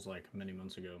scrolls like many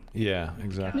months ago. Yeah,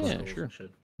 exactly. Yeah, Scrolls sure. and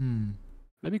shit.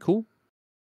 That'd be cool.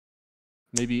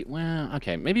 Maybe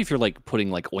okay. Maybe if you're like putting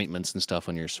like ointments and stuff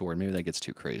on your sword, maybe that gets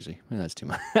too crazy. Maybe that's too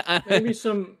much. Maybe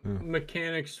some Yeah.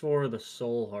 mechanics for the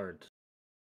soul heart.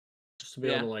 Just to be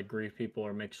Yeah. able to like grief people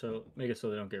or make it so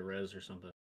they don't get res or something.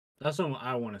 That's what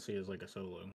I want to see as like a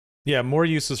solo. Yeah, more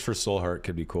uses for Soul Heart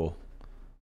could be cool.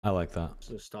 I like that.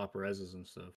 To stop reses and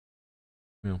stuff.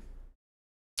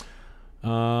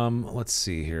 Let's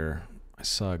see here. I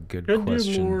saw a good Could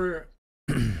question. do more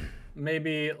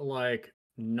maybe like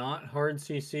not hard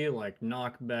CC, like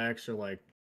knockbacks or like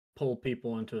pull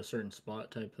people into a certain spot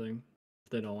type thing.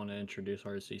 If they don't want to introduce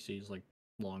hard CCs like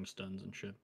long stuns and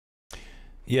shit.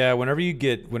 Yeah,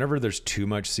 whenever there's too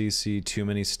much CC, too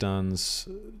many stuns,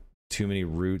 too many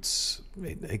roots,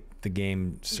 the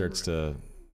game starts to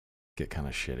get kind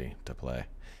of shitty to play.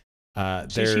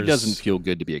 CC doesn't feel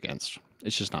good to be against.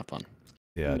 It's just not fun.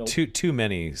 Yeah, Nope. too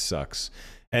many sucks.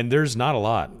 And there's not a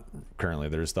lot currently.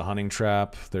 There's the hunting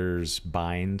trap, there's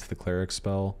bind, the cleric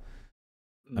spell.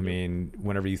 I mean,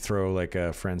 whenever you throw like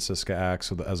a Francisca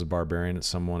axe as a barbarian at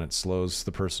someone, it slows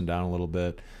the person down a little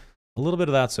bit. A little bit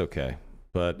of that's okay.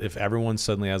 But if everyone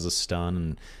suddenly has a stun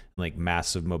and like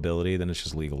massive mobility, then it's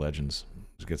just League of Legends.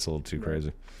 It gets a little too Right.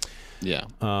 crazy. Yeah.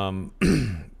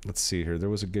 Let's see here. There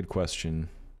was a good question.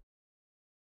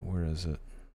 Where is it?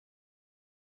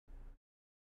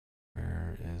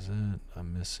 Where is it?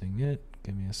 I'm missing it.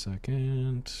 Give me a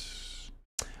second.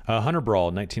 Hunter Brawl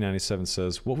 1997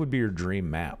 says, what would be your dream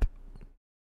map?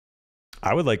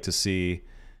 I would like to see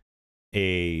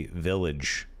a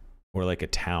village or like a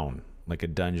town, like a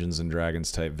Dungeons and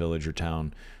Dragons type village or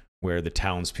town where the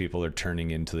townspeople are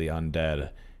turning into the undead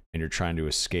and you're trying to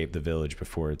escape the village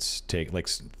before it's think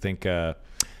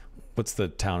what's the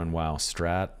town in WoW?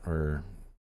 Strat?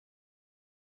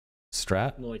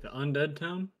 Like the undead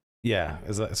town? Yeah,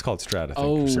 it's called Strat, I think.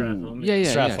 Oh, Stratholme. yeah,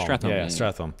 Stratholme. yeah,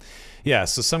 Stratholme. Yeah,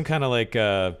 so some kind of like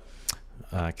I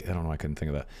don't know, I couldn't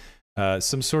think of that.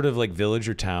 Some sort of like village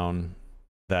or town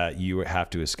that you have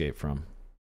to escape from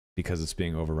because it's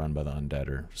being overrun by the undead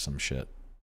or some shit.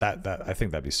 That I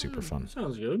think that'd be super fun.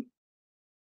 Sounds good.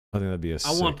 I think that'd be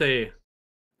I want the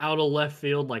out of left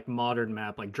field like modern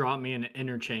map, like drop me in an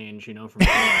interchange, you know, from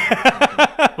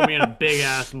put me in a big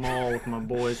ass mall with my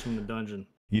boys from the dungeon.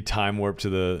 You time warp to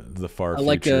the far future.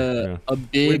 Like a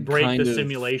big We break kind the of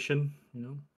simulation, you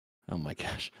know. Oh my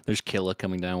gosh, there's Killa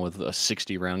coming down with a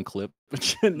 60-round clip.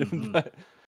 Mm-hmm.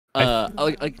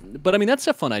 But I mean that's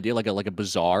a fun idea, like a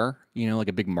bazaar, you know, like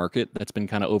a big market that's been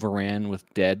kind of overran with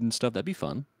dead and stuff. That'd be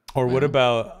fun. Or what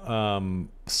about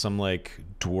some like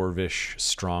dwarvish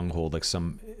stronghold, like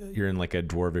you're in like a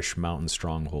dwarvish mountain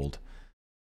stronghold.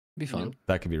 Be fun.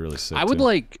 That could be really sick. I would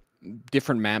like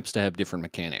different maps to have different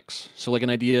mechanics. So like an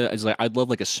idea is like I'd love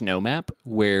like a snow map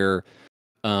where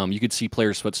you could see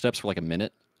players' footsteps for like a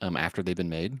minute after they've been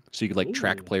made. So you could like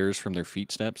track players from their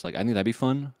feet steps. Like I think that'd be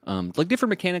fun. Like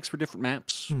different mechanics for different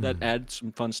maps that add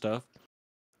some fun stuff.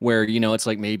 Where, you know, it's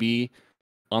like maybe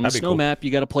on the snow map,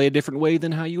 you got to play a different way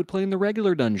than how you would play in the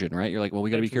regular dungeon, right? You're like, well, we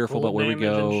got to be careful about where we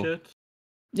go.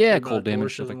 Yeah, cold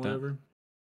damage, stuff like that.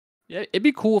 Yeah, it'd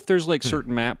be cool if there's like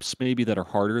certain maps maybe that are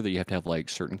harder that you have to have like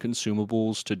certain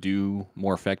consumables to do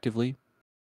more effectively.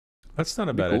 That's not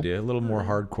a bad idea. A little more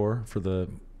hardcore for the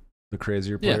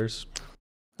crazier players.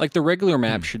 Like the regular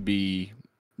map should be,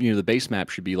 you know, the base map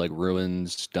should be like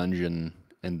ruins, dungeon,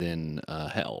 and then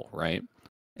hell, right?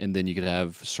 And then you could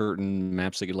have certain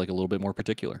maps that get like a little bit more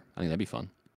particular. I think that'd be fun.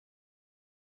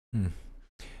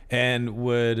 And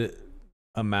would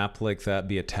a map like that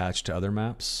be attached to other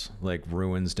maps, like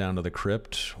ruins down to the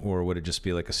crypt, or would it just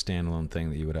be like a standalone thing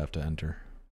that you would have to enter?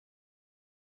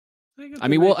 I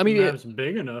mean, it's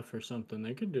big enough or something.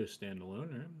 They could do standalone,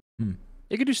 right?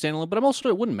 They could do standalone, but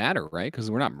it wouldn't matter, right?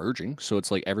 Because we're not merging, so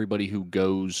it's like everybody who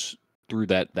goes through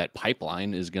that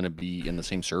pipeline is going to be in the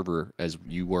same server as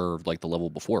you were like the level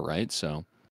before, right? So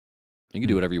you can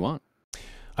do whatever you want.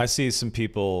 I see some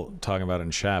people talking about it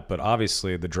in chat, but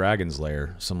obviously the Dragon's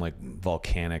Lair, some like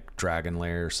volcanic dragon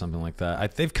lair or something like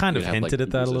that. They've kind of hinted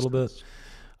at that a little bit.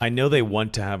 I know they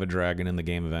want to have a dragon in the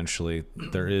game eventually.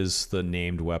 There is the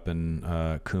named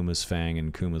weapon, Kuma's Fang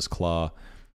and Kuma's Claw.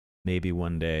 Maybe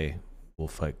one day we'll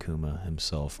fight Kuma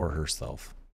himself or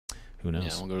herself. Who knows?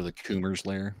 Yeah, we'll go to the Coomer's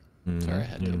lair. Sorry, I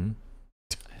had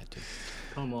to.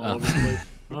 Come on, over the place.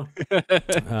 Oh.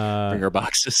 Bring our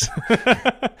boxes.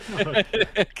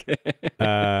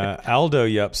 Aldo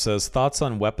Yup says, thoughts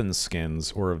on weapon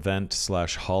skins or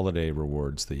event/holiday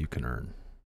rewards that you can earn?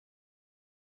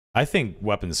 I think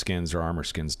weapon skins or armor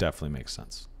skins definitely make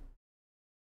sense.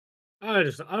 I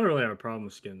don't really have a problem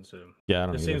with skins. So yeah, I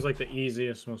don't. It seems like the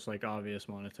easiest, most like obvious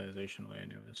monetization way,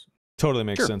 anyways. Totally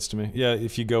makes sense to me. Yeah,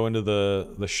 if you go into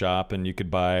the shop and you could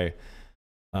buy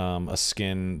a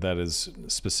skin that is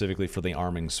specifically for the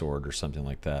arming sword or something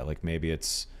like that. Like maybe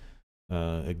it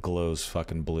glows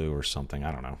fucking blue or something.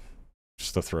 I don't know.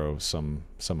 Just to throw some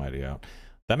idea out.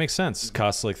 That makes sense. It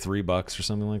costs like $3 or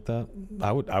something like that.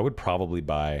 I would probably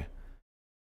buy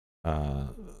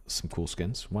some cool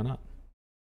skins. Why not?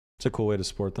 It's a cool way to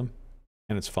support them,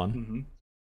 and it's fun.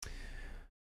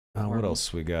 What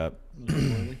else we got?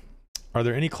 Are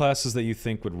there any classes that you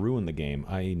think would ruin the game,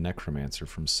 i.e. Necromancer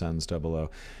from Sens00?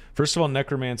 First of all,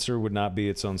 Necromancer would not be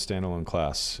its own standalone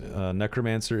class.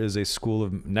 Necromancy is a school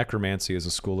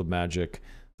of magic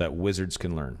that wizards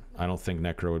can learn. I don't think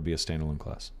Necro would be a standalone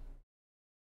class.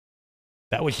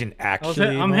 That was an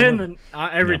actually. I'm hitting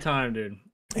every time, dude.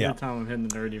 Every time I'm hitting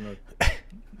the nerdy mode.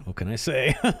 What can I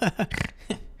say?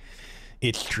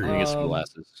 It's true. Get some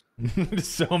glasses.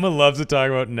 Soma loves to talk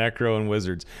about Necro and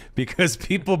wizards because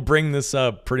people bring this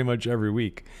up pretty much every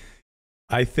week.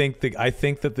 I think that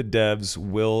the devs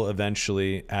will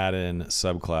eventually add in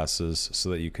subclasses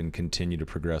so that you can continue to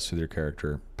progress with your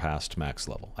character past max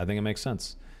level. I think it makes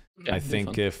sense. Yeah, I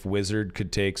think if wizard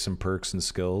could take some perks and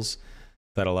skills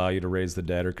that allow you to raise the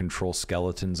dead or control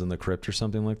skeletons in the crypt or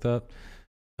something like that,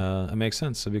 It makes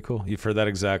sense. It'd be cool. You've heard that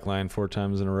exact line 4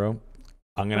 times in a row.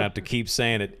 I'm gonna have to keep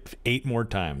saying it 8 more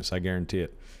times. I guarantee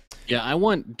it. Yeah, I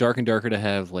want Dark and Darker to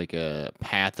have like a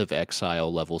Path of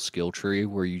Exile level skill tree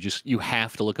where you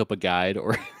have to look up a guide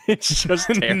or it's just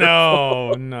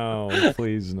terrible. No,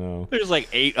 please no. There's like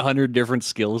 800 different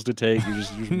skills to take. You're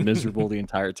just miserable the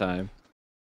entire time.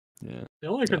 Yeah. The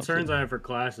only concerns I have for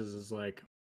classes is like,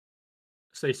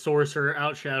 say, sorcerer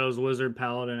outshadows wizard,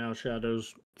 paladin outshadows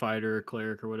fighter,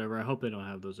 cleric, or whatever. I hope they don't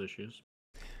have those issues.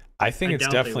 I think it's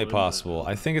doubt they definitely would, possible.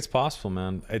 I think it's possible,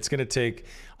 man. It's going to take...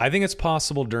 I think it's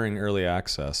possible during early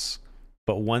access.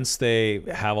 But once they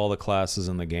have all the classes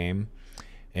in the game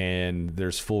and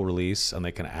there's full release and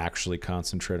they can actually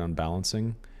concentrate on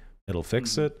balancing, it'll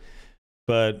fix it.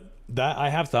 But that I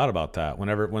have thought about that.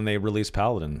 When they release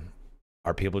Paladin,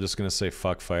 are people just going to say,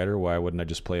 fuck fighter? Why wouldn't I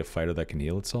just play a fighter that can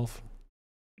heal itself?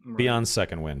 Right. Beyond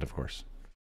Second Wind, of course.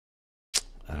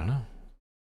 I don't know.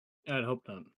 I'd hope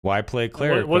not. Why play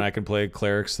cleric What- when I can play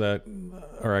clerics that,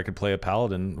 or I could play a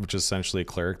paladin, which is essentially a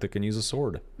cleric that can use a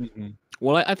sword?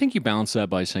 Well, I think you balance that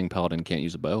by saying Paladin can't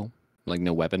use a bow. Like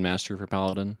no weapon master for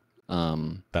Paladin.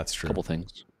 That's true. Couple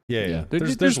things. Yeah.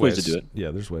 There's ways to do it.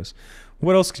 Yeah, there's ways.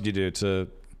 What else could you do to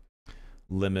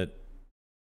limit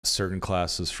certain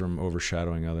classes from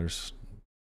overshadowing others?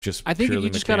 Just I think purely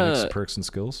you just mechanics, gotta- perks, and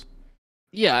skills?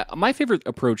 Yeah, my favorite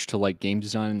approach to like game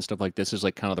design and stuff like this is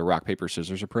like kind of the rock paper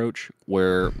scissors approach,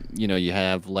 where you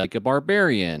have like a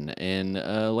barbarian and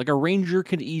like a ranger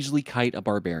could easily kite a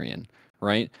barbarian,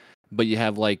 right? But you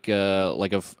have wizard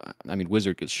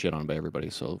gets shit on by everybody,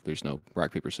 so there's no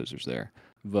rock paper scissors there.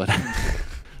 But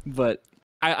but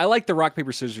I like the rock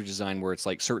paper scissors design where it's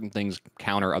like certain things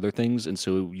counter other things, and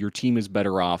so your team is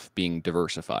better off being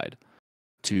diversified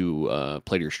to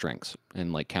play to your strengths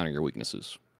and like counter your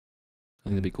weaknesses. I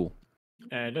think that'd be cool.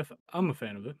 Yeah, I'm a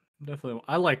fan of it. Definitely,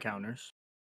 I like counters.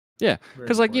 Yeah, Very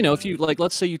because if important. you like,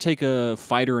 let's say you take a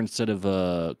fighter instead of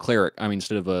a cleric. I mean,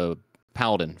 instead of a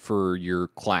paladin for your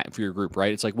group,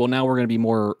 right? It's like, well, now we're going to be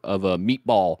more of a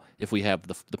meatball if we have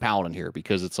the paladin here,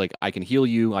 because it's like I can heal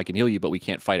you, but we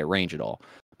can't fight at range at all.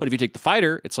 But if you take the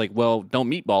fighter, it's like, well,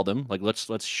 don't meatball them. Like let's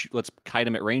kite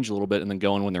them at range a little bit and then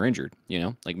go in when they're injured.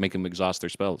 Like make them exhaust their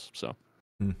spells. So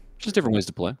just different ways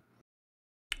to play.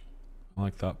 I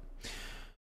like that.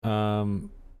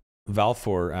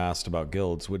 Valfor asked about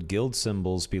guilds. Would guild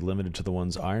symbols be limited to the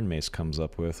ones Iron Mace comes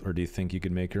up with, or do you think you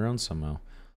could make your own somehow?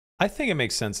 I think it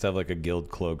makes sense to have like a guild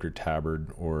cloak or tabard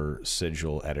or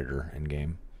sigil editor in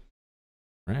game.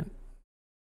 Right?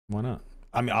 Why not?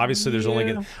 I mean, obviously there's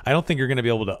only I don't think you're going to be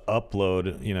able to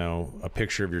upload, a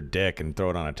picture of your dick and throw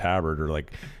it on a tabard, or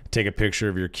like take a picture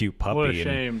of your cute puppy. What a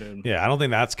shame, dude. Yeah, I don't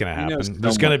think that's going to happen.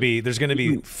 There's going to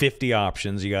be 50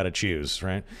 options you got to choose,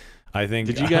 right? I think.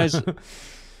 Did you guys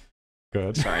Go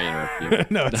ahead. Sorry, I interrupted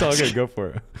you. No, it's all good. Go for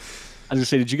it. I was gonna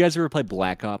say, did you guys ever play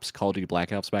Black Ops, Call of Duty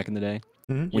Black Ops back in the day?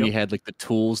 When you had like the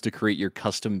tools to create your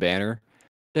custom banner?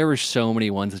 There were so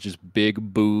many ones with just big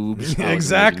boobs.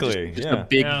 Exactly. Just a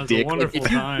big Yeah, it was dick. a wonderful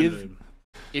time, dude.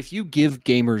 If you give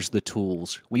gamers the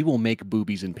tools, we will make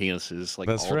boobies and penises like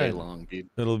That's all day right. long, dude.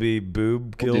 It'll be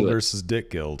boob We'll guild do it. versus dick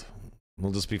guild.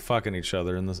 We'll just be fucking each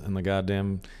other in the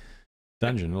goddamn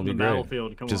dungeon. It'll On the be great.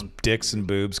 battlefield, come Just on. dicks and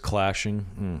boobs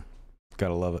clashing.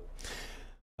 Gotta love it.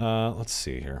 Let's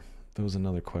see here. There was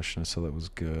another question I saw that was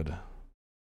good.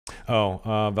 Oh,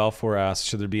 Valfor asked,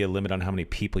 should there be a limit on how many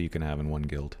people you can have in one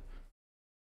guild?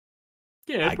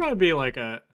 Yeah, it'd probably be like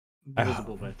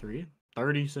divisible by 3.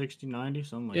 30, 60, 90,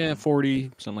 something like that. Yeah,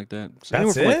 40, something like that. So That's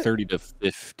anywhere from like it? 30 to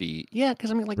 50. Yeah,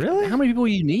 because I mean, like, Really? how many people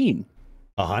you need?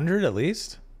 100 at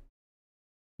least?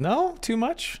 No? Too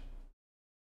much?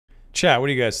 Chat, what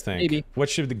do you guys think? Maybe. What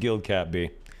should the guild cap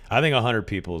be? I think 100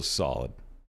 people is solid.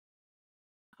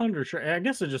 100, sure. I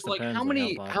guess it just Like, depends. how on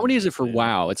many? popular How many is it for it is.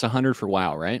 WoW? It's 100 for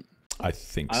WoW, right? I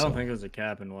think I so. don't think there's a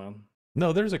cap in WoW.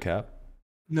 No, there's a cap.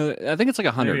 No, I think it's like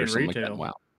 100 Maybe or in something like that. retail. in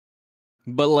WoW.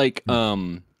 But like,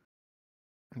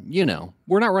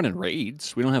 we're not running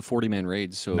raids. We don't have 40-man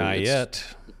raids, so Not it's yet.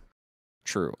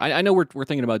 True. I know we're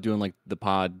thinking about doing like the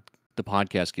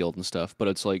podcast guild and stuff, but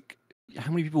it's like,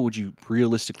 how many people would you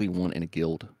realistically want in a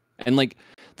guild? And like,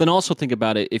 then also think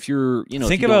about it. If you're, if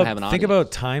think you don't have an think audience.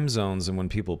 about time zones and when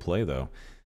people play though.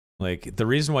 Like the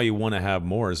reason why you want to have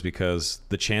more is because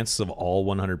the chances of all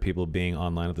 100 people being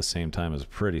online at the same time is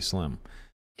pretty slim.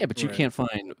 Yeah, but you Right. can't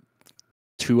find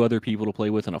 2 other people to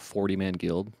play with in a 40-man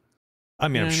guild. I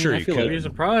mean, Yeah, I'm I mean, sure I you feel could. I'd be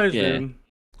surprised, Yeah. dude.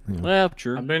 Well,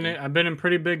 true. I've been in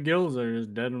pretty big guilds that are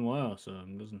just dead and WoW, so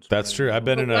it doesn't. That's surprise true. me. I've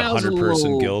been in a WoW's a 100-person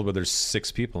little- guild where there's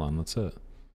 6 people on. That's it.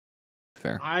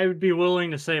 Fair. I would be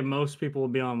willing to say most people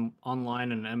would be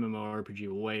online in an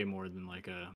MMORPG way more than like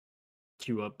a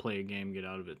queue up, play a game, get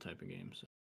out of it type of game. So.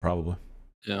 Probably.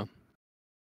 Yeah.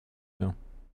 No.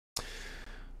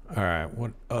 All right.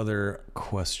 What other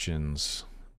questions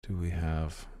do we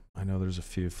have? I know there's a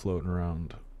few floating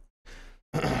around.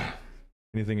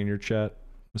 Anything in your chat,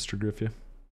 Mr. Griffyuh?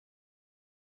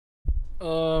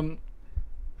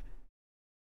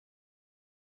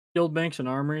 Guild banks and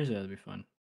armories, yeah, that'd be fun.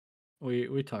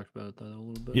 We talked about that a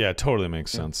little bit. Yeah, it totally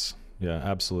makes sense. Yeah,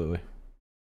 absolutely.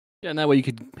 Yeah, and that way you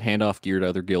could hand off gear to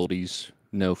other guildies,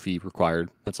 no fee required.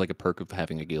 That's like a perk of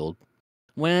having a guild.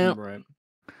 Well, right.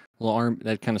 Well,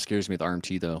 that kind of scares me with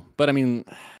RMT though. But I mean,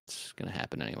 it's gonna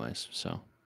happen anyways. So.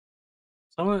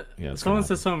 Someone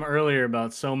said something earlier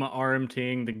about Soma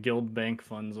RMTing the guild bank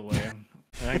funds away.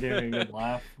 That gave me a good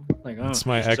laugh. Like, oh, that's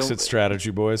my exit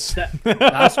strategy, boys.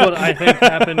 That's what I think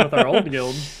happened with our old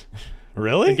guild.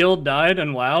 Really? The guild died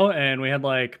in WoW, and we had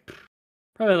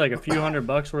probably like a few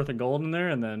 $100 worth of gold in there,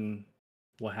 and then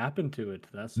what happened to it?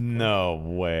 That's no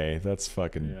way. That's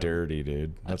fucking dirty,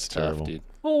 dude. That's terrible. Tough, dude.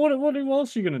 Well, what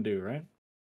else are you gonna do, right?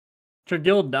 If your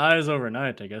guild dies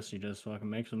overnight, I guess you just fucking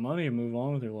make some money and move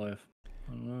on with your life.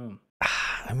 I don't know.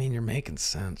 I mean, you're making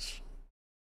sense.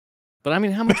 But I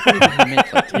mean, how much money do you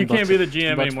make? Like you can't be the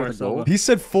GM anymore. So he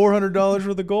said $400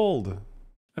 worth of gold.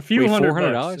 A few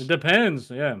 $400? It depends.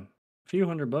 Yeah, a few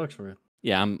 $100 worth.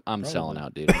 Yeah, I'm selling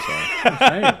out, dude. I'm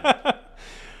sorry.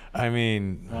 I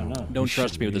mean, I don't know. Don't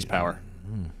trust me with this power.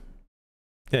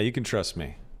 Yeah, you can trust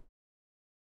me.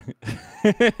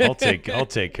 I'll take care of the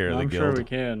guild. I'm sure we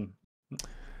can.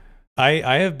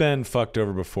 I have been fucked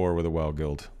over before with a WoW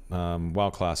guild.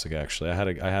 WoW Classic, actually.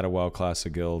 I had a WoW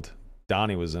Classic guild.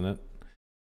 Donnie was in it.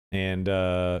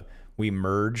 And we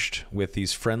merged with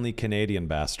these friendly Canadian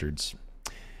bastards.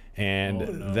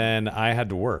 And then I had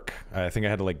to work. I think I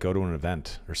had to like go to an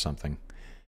event or something.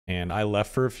 And I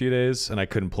left for a few days and I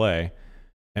couldn't play.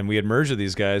 And we had merged with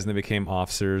these guys and they became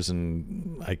officers.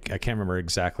 And I can't remember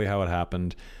exactly how it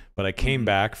happened. But I came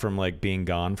back from like being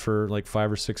gone for like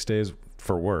 5 or 6 days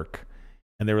for work.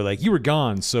 And they were like, you were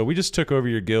gone. So we just took over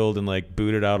your guild and like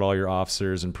booted out all your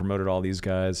officers and promoted all these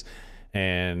guys.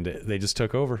 And they just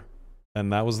took over.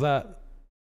 And that was that.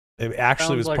 It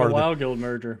actually was like part a of the WoW guild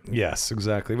merger. Yes,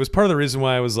 exactly. It was part of the reason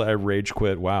why I rage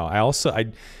quit WoW. I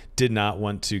did not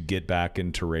want to get back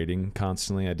into raiding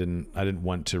constantly. I didn't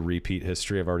want to repeat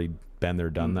history. I've already been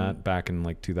there, done that back in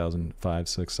like 2005,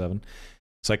 6, 7.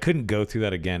 So I couldn't go through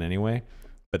that again anyway.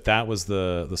 But that was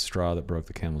the straw that broke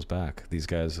the camel's back. These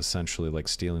guys essentially like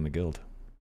stealing the guild.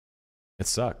 It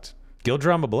sucked. Guild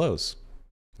drama blows.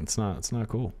 It's not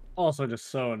cool. Also just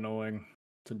so annoying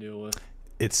to deal with.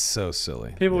 It's so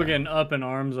silly. People were getting up in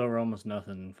arms over almost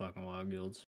nothing in fucking WoW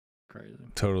guilds. Crazy.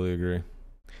 Totally agree.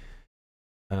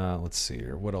 Let's see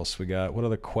here. What else we got? What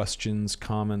other questions,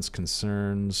 comments,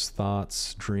 concerns,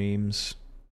 thoughts, dreams?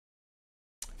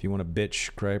 If you want to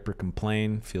bitch, gripe, or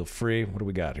complain, feel free. What do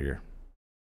we got here?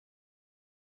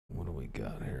 Let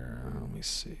me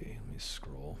see. Let me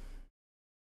scroll.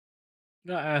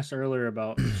 I got asked earlier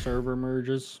about server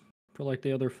merges for like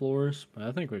the other floors, but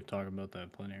I think we've talked about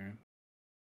that plenty,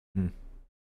 right?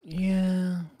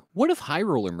 Yeah. What if High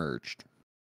Roller merged?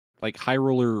 Like High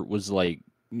Roller was like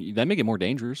that make it more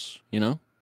dangerous, you know?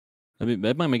 I mean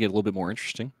that might make it a little bit more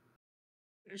interesting.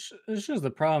 It's just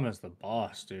the problem is the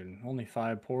boss, dude. Only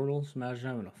 5 portals. Imagine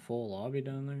having a full lobby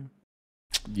down there.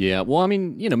 Yeah. Well, I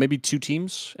mean, maybe 2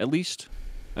 teams at least.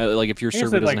 Like if your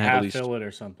server doesn't have at least fill it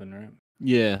or something, right?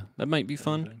 Yeah, that might be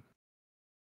fun.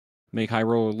 Make High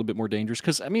Roller a little bit more dangerous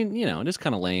because I mean, it is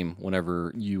kind of lame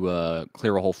whenever you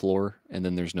clear a whole floor and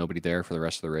then there's nobody there for the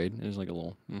rest of the raid. It's like a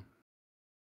little.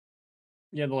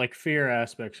 Yeah, the like fear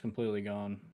aspect's completely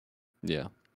gone. Yeah.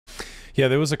 Yeah,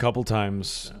 there was a couple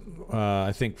times,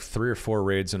 I think 3 or 4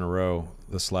 raids in a row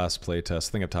this last playtest.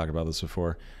 I think I've talked about this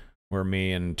before, where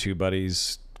me and 2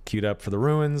 buddies queued up for the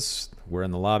ruins. We're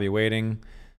in the lobby waiting.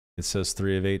 It says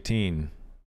 3 of 18.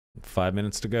 5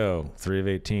 minutes to go, 3 of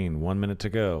 18, 1 minute to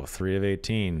go, 3 of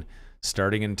 18,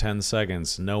 starting in 10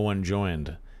 seconds, no one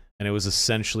joined. And it was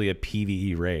essentially a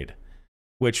PvE raid,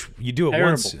 which you do it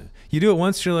once. You do it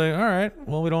once, you're like, all right,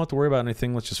 well, we don't have to worry about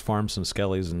anything. Let's just farm some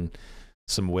skellies and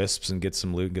some wisps and get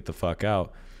some loot and get the fuck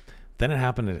out. Then it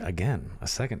happened again, a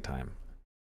second time.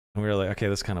 And we were like, okay,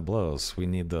 this kind of blows. We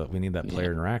need that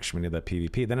player interaction. We need that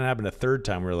PvP. Then it happened a third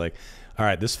time. We were like, all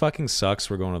right, this fucking sucks.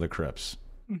 We're going to the crypts.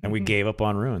 And we gave up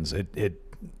on ruins. It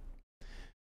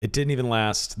didn't even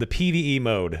last. The PvE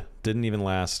mode didn't even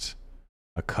last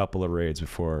a couple of raids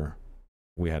before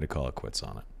we had to call it quits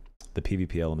on it. The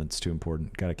PvP element's too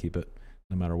important. Got to keep it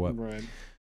no matter what. Right.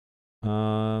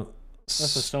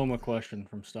 That's a Soma question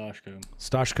from Stoshko.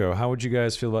 Stoshko, how would you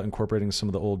guys feel about incorporating some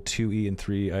of the old 2E and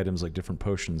 3 items like different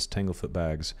potions, Tanglefoot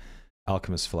bags,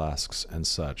 alchemist flasks, and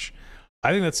such?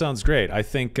 I think that sounds great. I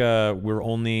think we're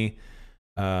only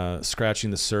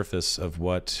scratching the surface of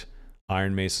what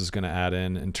Iron Mace is going to add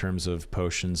in terms of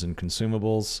potions and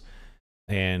consumables,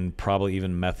 and probably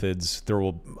even methods. There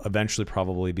will eventually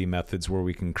probably be methods where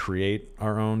we can create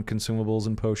our own consumables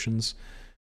and potions.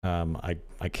 I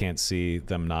can't see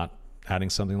them not adding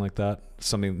something like that.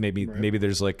 Something maybe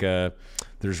there's like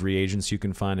there's reagents you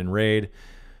can find in Raid,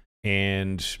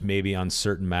 and maybe on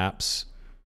certain maps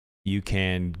you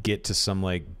can get to some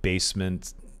like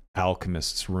basement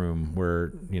alchemist's room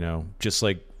where, you know, just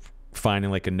like finding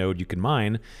like a node you can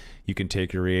mine, you can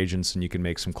take your reagents and you can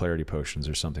make some clarity potions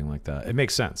or something like that. It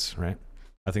makes sense, right?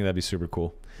 I think that'd be super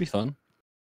cool. Be fun.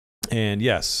 And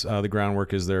yes, the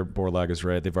groundwork is there. Borlag is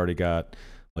right. They've already got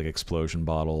like explosion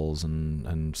bottles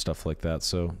and stuff like that.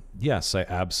 So yes, I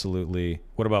absolutely.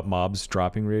 What about mobs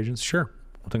dropping reagents? Sure,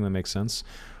 I think that makes sense.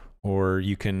 Or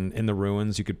you can, in the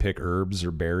ruins, you could pick herbs or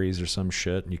berries or some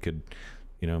shit, and you could,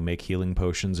 you know, make healing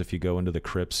potions if you go into the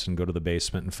crypts and go to the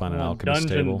basement and find an alchemist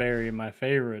table. Dungeonberry, my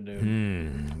favorite, dude.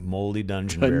 Moldy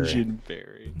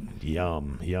Dungeonberry.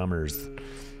 Yummers.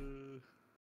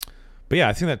 But yeah,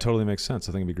 I think that totally makes sense.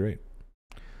 I think it'd be great.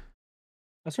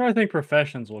 That's where I think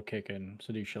professions will kick in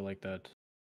to do shit like that.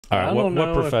 All right, I don't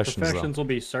know what professions? If professions will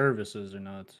be services or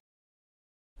not.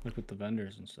 Like with the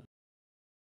vendors and stuff.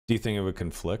 Do you think it would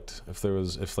conflict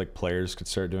if like players could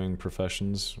start doing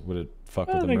professions? Would it fuck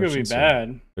with the merchants? I think it would be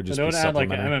bad. It would add like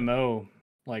an MMO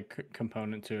like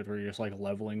component to it where you're just like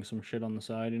leveling some shit on the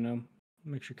side, you know?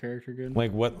 Makes your character good.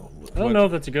 Like what? I don't know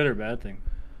if that's a good or bad thing.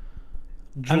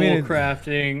 Jewel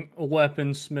crafting,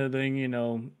 weapon smithing, you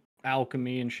know,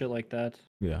 alchemy and shit like that.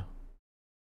 Yeah.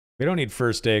 We don't need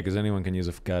first aid because anyone can use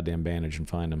a goddamn bandage and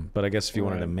find them. But I guess if you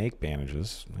wanted to make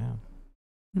bandages, yeah.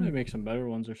 Maybe make some better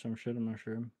ones or some shit, I'm not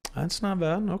sure. That's not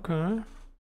bad. Okay.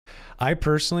 I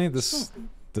personally, this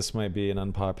might be an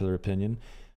unpopular opinion.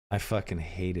 I fucking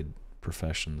hated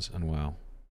professions in WoW.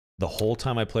 The whole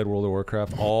time I played World of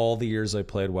Warcraft, all the years I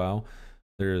played WoW,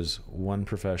 there's one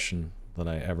profession that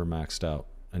I ever maxed out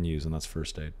and used, and that's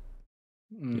first aid.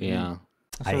 Mm-hmm. Yeah.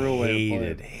 That's a real way to play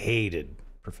it. hated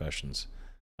professions.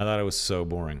 I thought it was so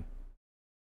boring.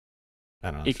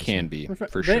 I don't know. It can be,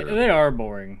 for sure. They are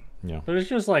boring. Yeah. But it's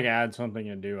just like add something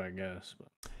to do, I guess. But.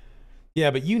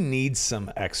 Yeah, but you need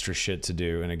some extra shit to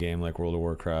do in a game like World of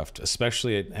Warcraft,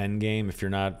 especially at endgame. If you're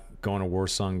not going to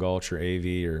Warsong Gulch or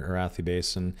AV or Arathi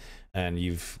Basin and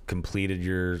you've completed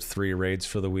your 3 raids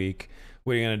for the week,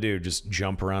 what are you going to do? Just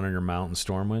jump around on your mount in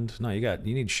Stormwind? No,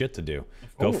 you need shit to do.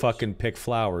 Go fucking pick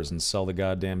flowers and sell the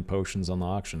goddamn potions on the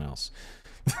auction house.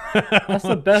 That's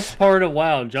the best part of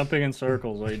WoW, jumping in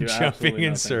circles while you do jumping in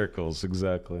nothing. Circles,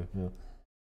 exactly. Yeah.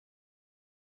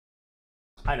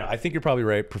 I know. I think you're probably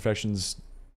right. Professions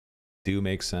do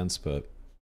make sense, but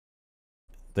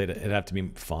it'd have to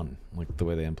be fun, like the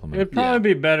way they implement it. It'd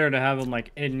probably be better to have them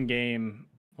like in-game,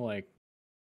 like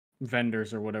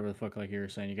vendors or whatever the fuck, like you were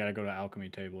saying. You got to go to alchemy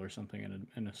table or something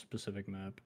in a specific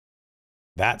map.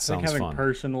 That sounds having fun.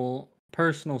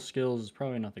 Personal skills is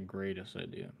probably not the greatest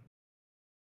idea.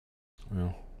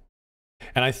 Well,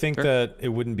 and I think that it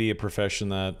wouldn't be a profession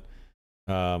that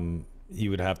you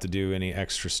would have to do any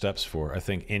extra steps for. I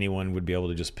think anyone would be able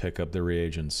to just pick up the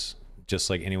reagents, just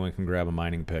like anyone can grab a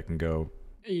mining pick and go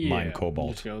mine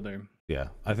cobalt. Just go there. Yeah,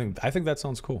 I think that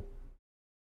sounds cool.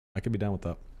 I could be down with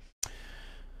that.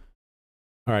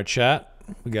 All right, chat.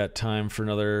 We got time for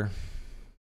another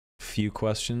few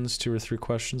questions, 2 or 3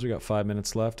 questions. We got 5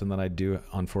 minutes left, and then I do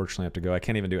unfortunately have to go. I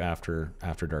can't even do after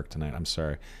dark tonight. I'm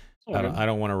sorry. I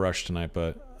don't want to rush tonight,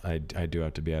 but I do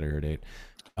have to be out of here at 8.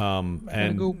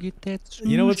 And go get that sushi.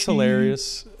 You know what's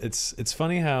hilarious? It's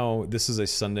funny how this is a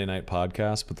Sunday night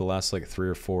podcast, but the last like 3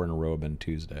 or 4 in a row have been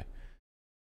Tuesday.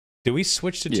 Do we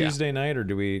switch to Tuesday night, or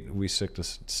do we stick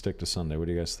to Sunday? What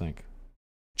do you guys think?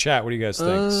 Chat, what do you guys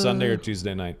think? Sunday or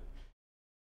Tuesday night?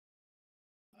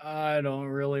 I don't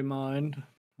really mind.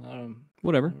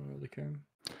 Whatever. I don't really care.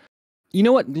 You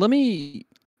know what? Let me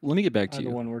get back to Either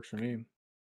you. one works for me.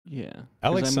 Yeah. I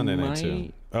like Sunday night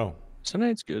too. Oh. Sunday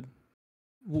night's good.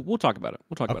 We'll talk about it.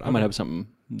 Okay. I might have something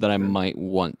that I might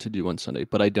want to do on Sunday,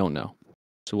 but I don't know.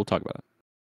 So we'll talk about it.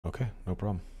 Okay, no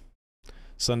problem.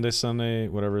 Sunday,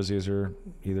 whatever is easier.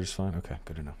 Either's fine. Okay,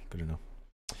 good to know.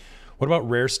 What about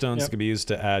rare stones that can be used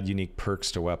to add unique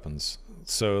perks to weapons?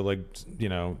 So, like, you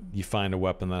know, you find a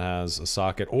weapon that has a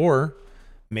socket, or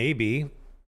maybe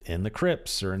in the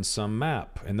crypts or in some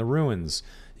map, in the ruins,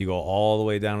 you go all the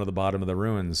way down to the bottom of the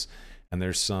ruins, and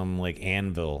there's some like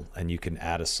anvil, and you can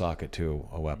add a socket to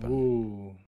a weapon.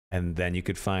 Ooh. And then you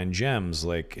could find gems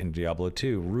like in Diablo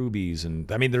 2, rubies,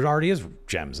 and I mean there already is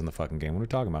gems in the fucking game. What are we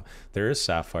talking about? There is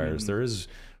sapphires, there is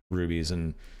rubies,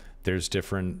 and there's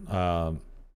different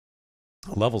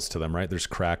levels to them, right? There's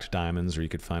cracked diamonds, or you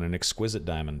could find an exquisite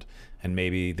diamond, and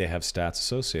maybe they have stats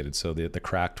associated. So the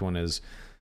cracked one is,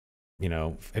 you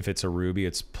know, if it's a ruby,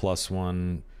 it's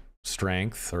 +1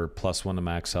 strength or +1 to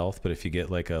max health. But if you get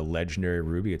like a legendary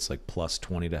ruby, it's like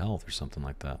 +20 to health or something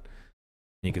like that.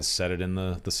 You could set it in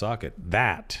the socket.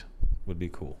 That would be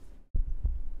cool.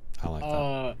 I like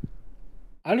that.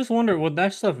 I just wonder, would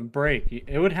that stuff break?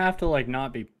 It would have to like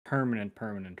not be permanent,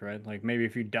 right? Like maybe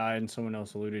if you died and someone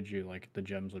else eluded you, like the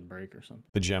gems would break or something.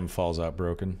 The gem falls out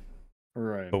broken.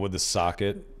 Right. But would the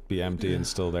socket be empty and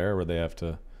still there, or would they have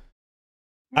to?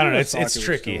 I don't know. It's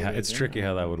tricky. It's tricky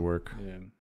how that would work. Yeah.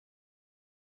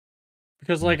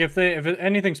 Because like if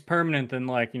anything's permanent, then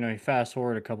like, you know, you fast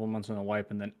forward a couple months on the wipe,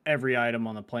 and then every item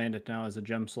on the planet now is a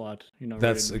gem slot. You know,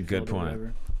 that's a good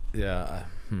point. Yeah.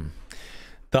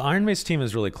 The Iron Mace team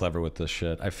is really clever with this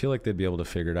shit. I feel like they'd be able to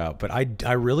figure it out. But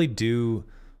I really do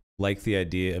like the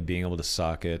idea of being able to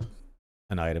socket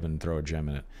an item and throw a gem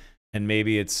in it. And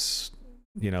maybe it's,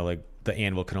 you know, like the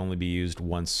anvil can only be used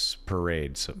once per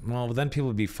raid. So, well, then people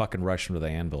would be fucking rushing to the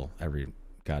anvil every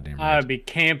goddamn raid. I'd be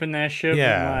camping that ship with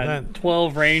my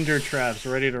 12 ranger traps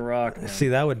ready to rock. Man. See,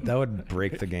 that would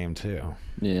break the game too.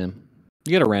 Yeah.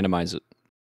 You gotta randomize it.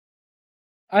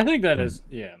 I think that is,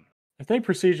 yeah. If they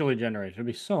procedurally generate, it'd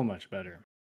be so much better.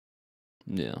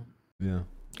 Yeah. Yeah.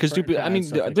 Because I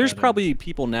mean, there's probably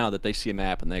people now that they see a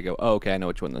map and they go, "Oh, okay, I know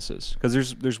which one this is." Because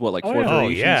there's what, like 4 variations? Oh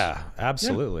yeah,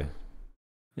 absolutely.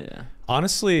 Yeah.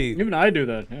 Honestly, even I do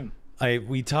that. Yeah.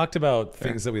 We talked about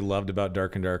things that we loved about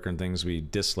Dark and Darker and things we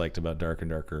disliked about Dark and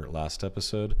Darker last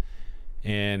episode,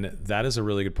 and that is a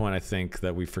really good point. I think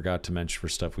that we forgot to mention for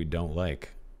stuff we don't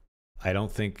like. I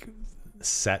don't think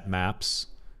set maps,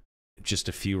 just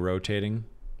a few rotating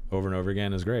over and over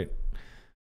again, is great.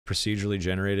 Procedurally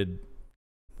generated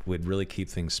would really keep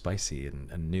things spicy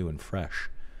and new and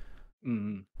fresh.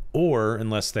 Or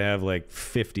unless they have like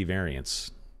 50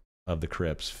 variants of the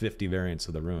crypts, 50 variants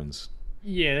of the runes.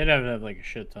 Yeah, they'd have to have like a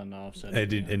shit ton to offset.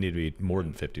 It need to be more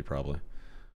than 50 probably.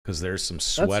 Because there's some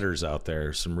sweaters out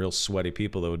there, some real sweaty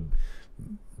people that would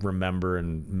remember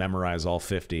and memorize all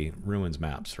 50 ruins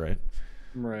maps, right?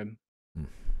 Right.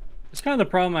 It's kind of the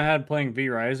problem I had playing V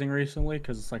Rising recently,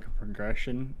 because it's like a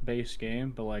progression-based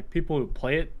game, but like people who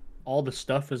play it, all the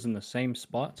stuff is in the same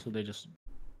spot, so they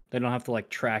don't have to like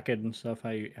track it and stuff. How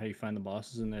you find the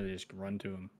bosses in there, they just run to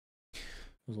them.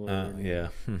 Yeah.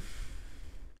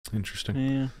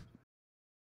 Interesting.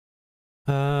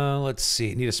 Yeah. Let's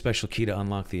see. Need a special key to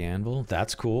unlock the anvil.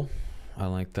 That's cool. I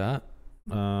like that.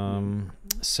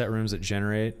 Set rooms that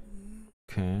generate.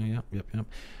 Okay. Yep.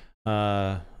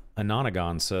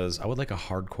 Anonagon says, I would like a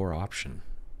hardcore option.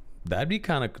 That'd be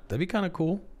kind of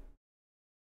cool.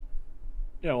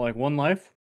 Yeah, like one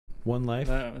life. One life.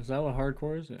 Is that what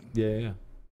hardcore is? Yeah.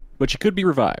 But you could be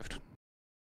revived,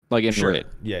 like in raid.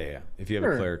 Yeah. If you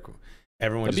have a cleric,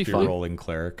 everyone That'd just be rolling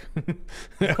cleric.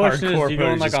 The question is, do you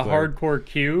go in like a hardcore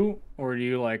queue, or do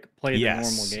you like play the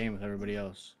normal game with everybody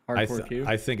else? Hardcore queue.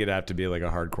 I think it'd have to be like a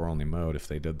hardcore only mode if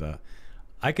they did that.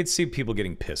 I could see people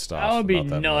getting pissed off. That would be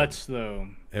about nuts, though.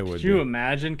 It would. Could you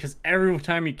imagine? Because every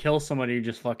time you kill somebody, you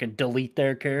just fucking delete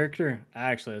their character.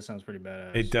 Actually, that sounds pretty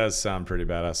badass. It does sound pretty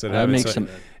badass. It'd have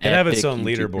its own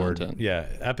leaderboard. Content. Yeah,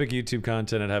 epic YouTube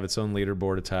content. It'd have its own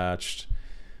leaderboard attached.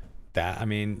 That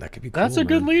could be cool. That's a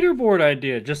good leaderboard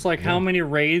idea. Just like how many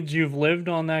raids you've lived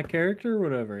on that character, or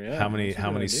whatever. Yeah. How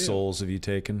many souls have you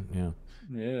taken? Yeah.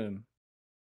 Yeah.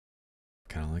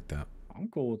 Kind of like that. I'm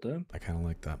cool with that. I kind of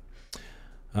like that.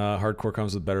 Hardcore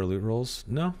comes with better loot rolls?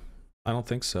 No, I don't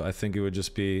think so. I think it would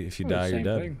just be if you die, you're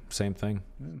dead. Same thing.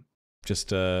 Yeah. Just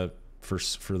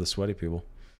for the sweaty people.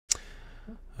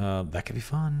 That could be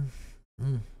fun.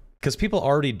 Because people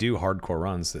already do hardcore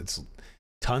runs. It's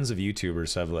tons of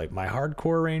YouTubers have like my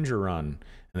hardcore ranger run,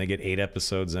 and they get 8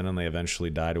 episodes in, and they eventually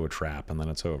die to a trap, and then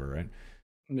it's over, right?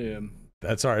 Yeah.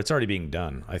 It's already being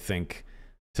done. I think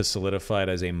to solidify it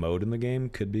as a mode in the game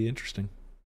could be interesting.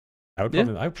 I would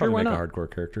probably make a hardcore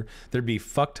character. There'd be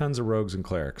fuck tons of rogues and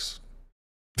clerics.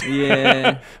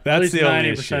 Yeah. That's the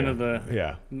only 90% of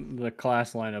the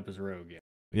class lineup is rogue.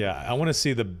 Yeah, I want to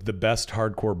see the best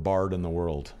hardcore bard in the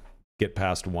world get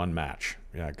past one match.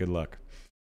 Yeah, good luck.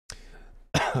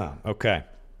 Okay.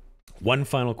 One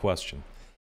final question.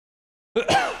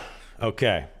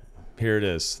 Okay. Here it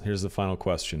is. Here's the final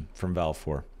question from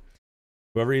Val4.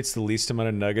 Whoever eats the least amount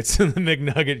of nuggets in the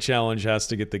McNugget challenge has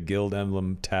to get the guild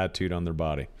emblem tattooed on their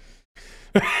body.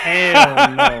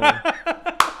 Hell no.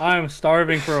 I'm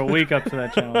starving for a week up to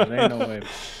that challenge. Ain't no way.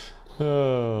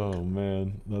 Oh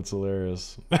man, that's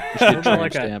hilarious. Just get tramp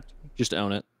Like stamped. Just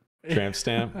own it. Tramp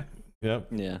stamp. Yep.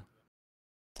 Yeah.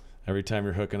 Every time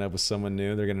you're hooking up with someone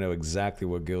new, they're gonna know exactly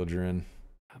what guild you're in.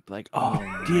 I'm like, oh,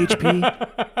 DHP.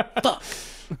 Fuck.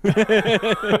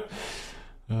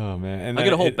 Oh man, and I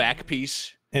get a whole back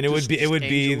piece. And it would be the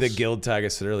angels. guild tag I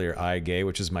said earlier, I gay,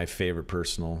 which is my favorite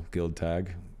personal guild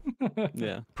tag.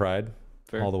 Yeah. Pride,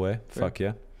 Fair. all the way. Fair. Fuck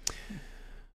yeah.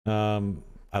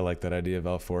 I like that idea of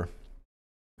L4.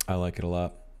 I like it a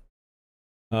lot.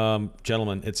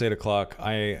 Gentlemen, it's 8 o'clock.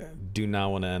 I do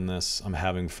not want to end this. I'm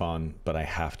having fun, but I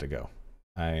have to go.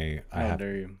 How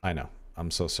dare you? I know. I'm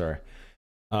so sorry.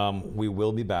 We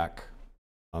will be back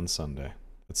on Sunday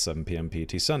at 7 p.m.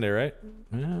 PT. Sunday, right?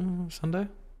 Yeah, Sunday.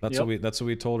 That's Yep. what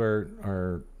we told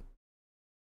our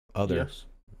other. Yes.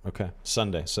 Okay,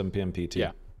 Sunday, 7 p.m. PT.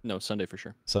 Yeah. No, Sunday for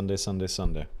sure. Sunday.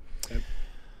 Yep.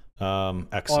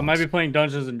 Excellent. Well, I might be playing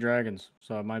Dungeons and Dragons,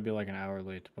 so I might be like an hour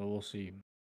late, but we'll see.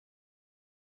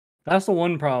 That's the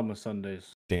one problem with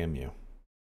Sundays. Damn you.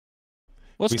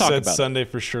 Let's We talk said about Sunday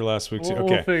for sure last week. Too. We'll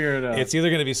Okay, figure it out. it's either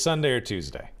going to be Sunday or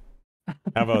Tuesday.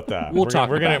 How about that? We'll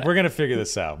talk We're about it. gonna figure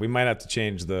this out. We might have to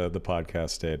change the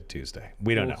podcast day to Tuesday.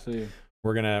 We don't know. See.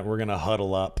 We're gonna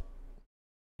huddle up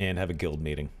and have a guild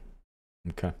meeting.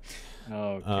 Okay.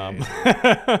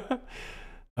 Okay.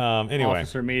 Anyway.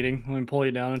 Officer meeting. Let me pull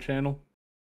you down a channel.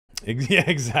 Yeah,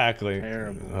 exactly.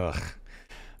 Terrible.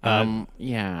 Ugh.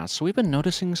 Yeah, so we've been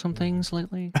noticing some things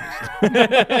lately.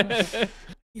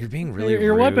 You're being really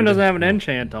Your weapon rude. doesn't have an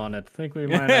enchant on it. I think we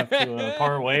might have to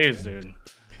part ways, dude.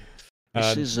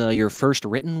 This is your first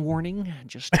written warning.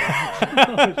 Just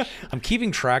I'm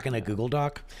keeping track in a Google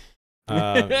Doc.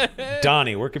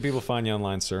 Donnie, where can people find you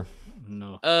online, sir?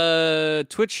 No.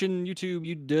 Twitch and YouTube,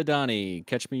 you did Donnie.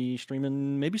 Catch me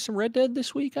streaming maybe some Red Dead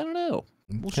this week. I don't know.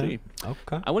 We'll see.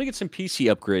 Okay. I want to get some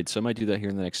PC upgrades, so I might do that here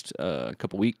in the next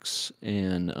couple weeks,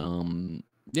 and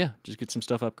yeah, just get some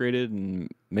stuff upgraded and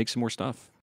make some more stuff.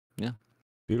 Yeah.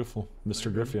 Beautiful,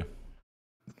 Mr. Griffyuh.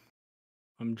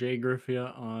 I'm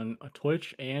JayGriffyuh on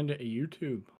Twitch and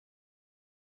YouTube.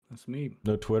 That's me.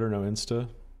 No Twitter, no Insta,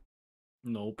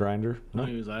 Nope. Grinder. I No.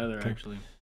 don't use either, Okay. actually.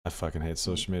 I fucking hate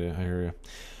social media. I hear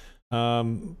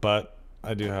you. But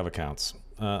I do have accounts.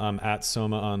 I'm at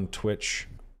Soma on Twitch,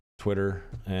 Twitter,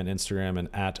 and Instagram, and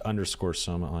at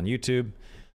 _Soma on YouTube.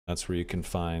 That's where you can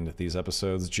find these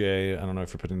episodes. Jay, I don't know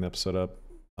if you're putting the episode up.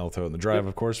 I'll throw it in the drive,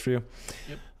 of course, for you.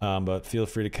 Yep. But feel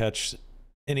free to catch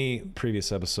any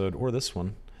previous episode or this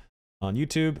one on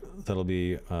YouTube. That'll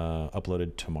be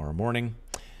uploaded tomorrow morning.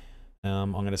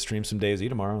 I'm going to stream some DayZ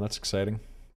tomorrow. That's exciting.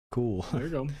 Cool. There you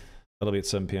go. That'll be at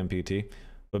 7 p.m. PT.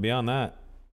 But beyond that,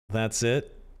 that's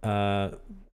it.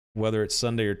 Whether it's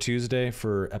Sunday or Tuesday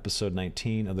for episode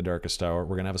 19 of The Darkest Hour,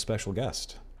 we're going to have a special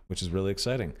guest, which is really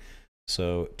exciting.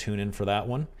 So tune in for that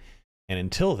one. And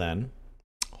until then,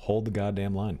 hold the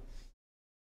goddamn line.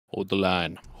 Hold the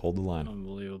line. Hold the line.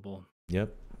 Unbelievable.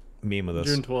 Yep. Meme with us.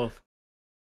 June 12th.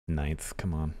 9th.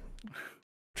 Come on.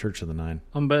 Church of the 9.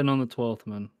 I'm betting on the 12th,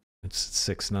 man. It's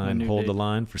My 6-9. new Hold the date.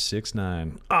 line for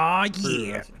 6-9. Oh,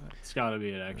 yeah. It's got to be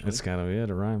it, actually. It's got to be it.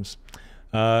 It rhymes.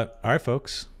 All right,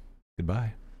 folks.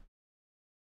 Goodbye.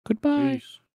 Goodbye.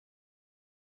 Peace.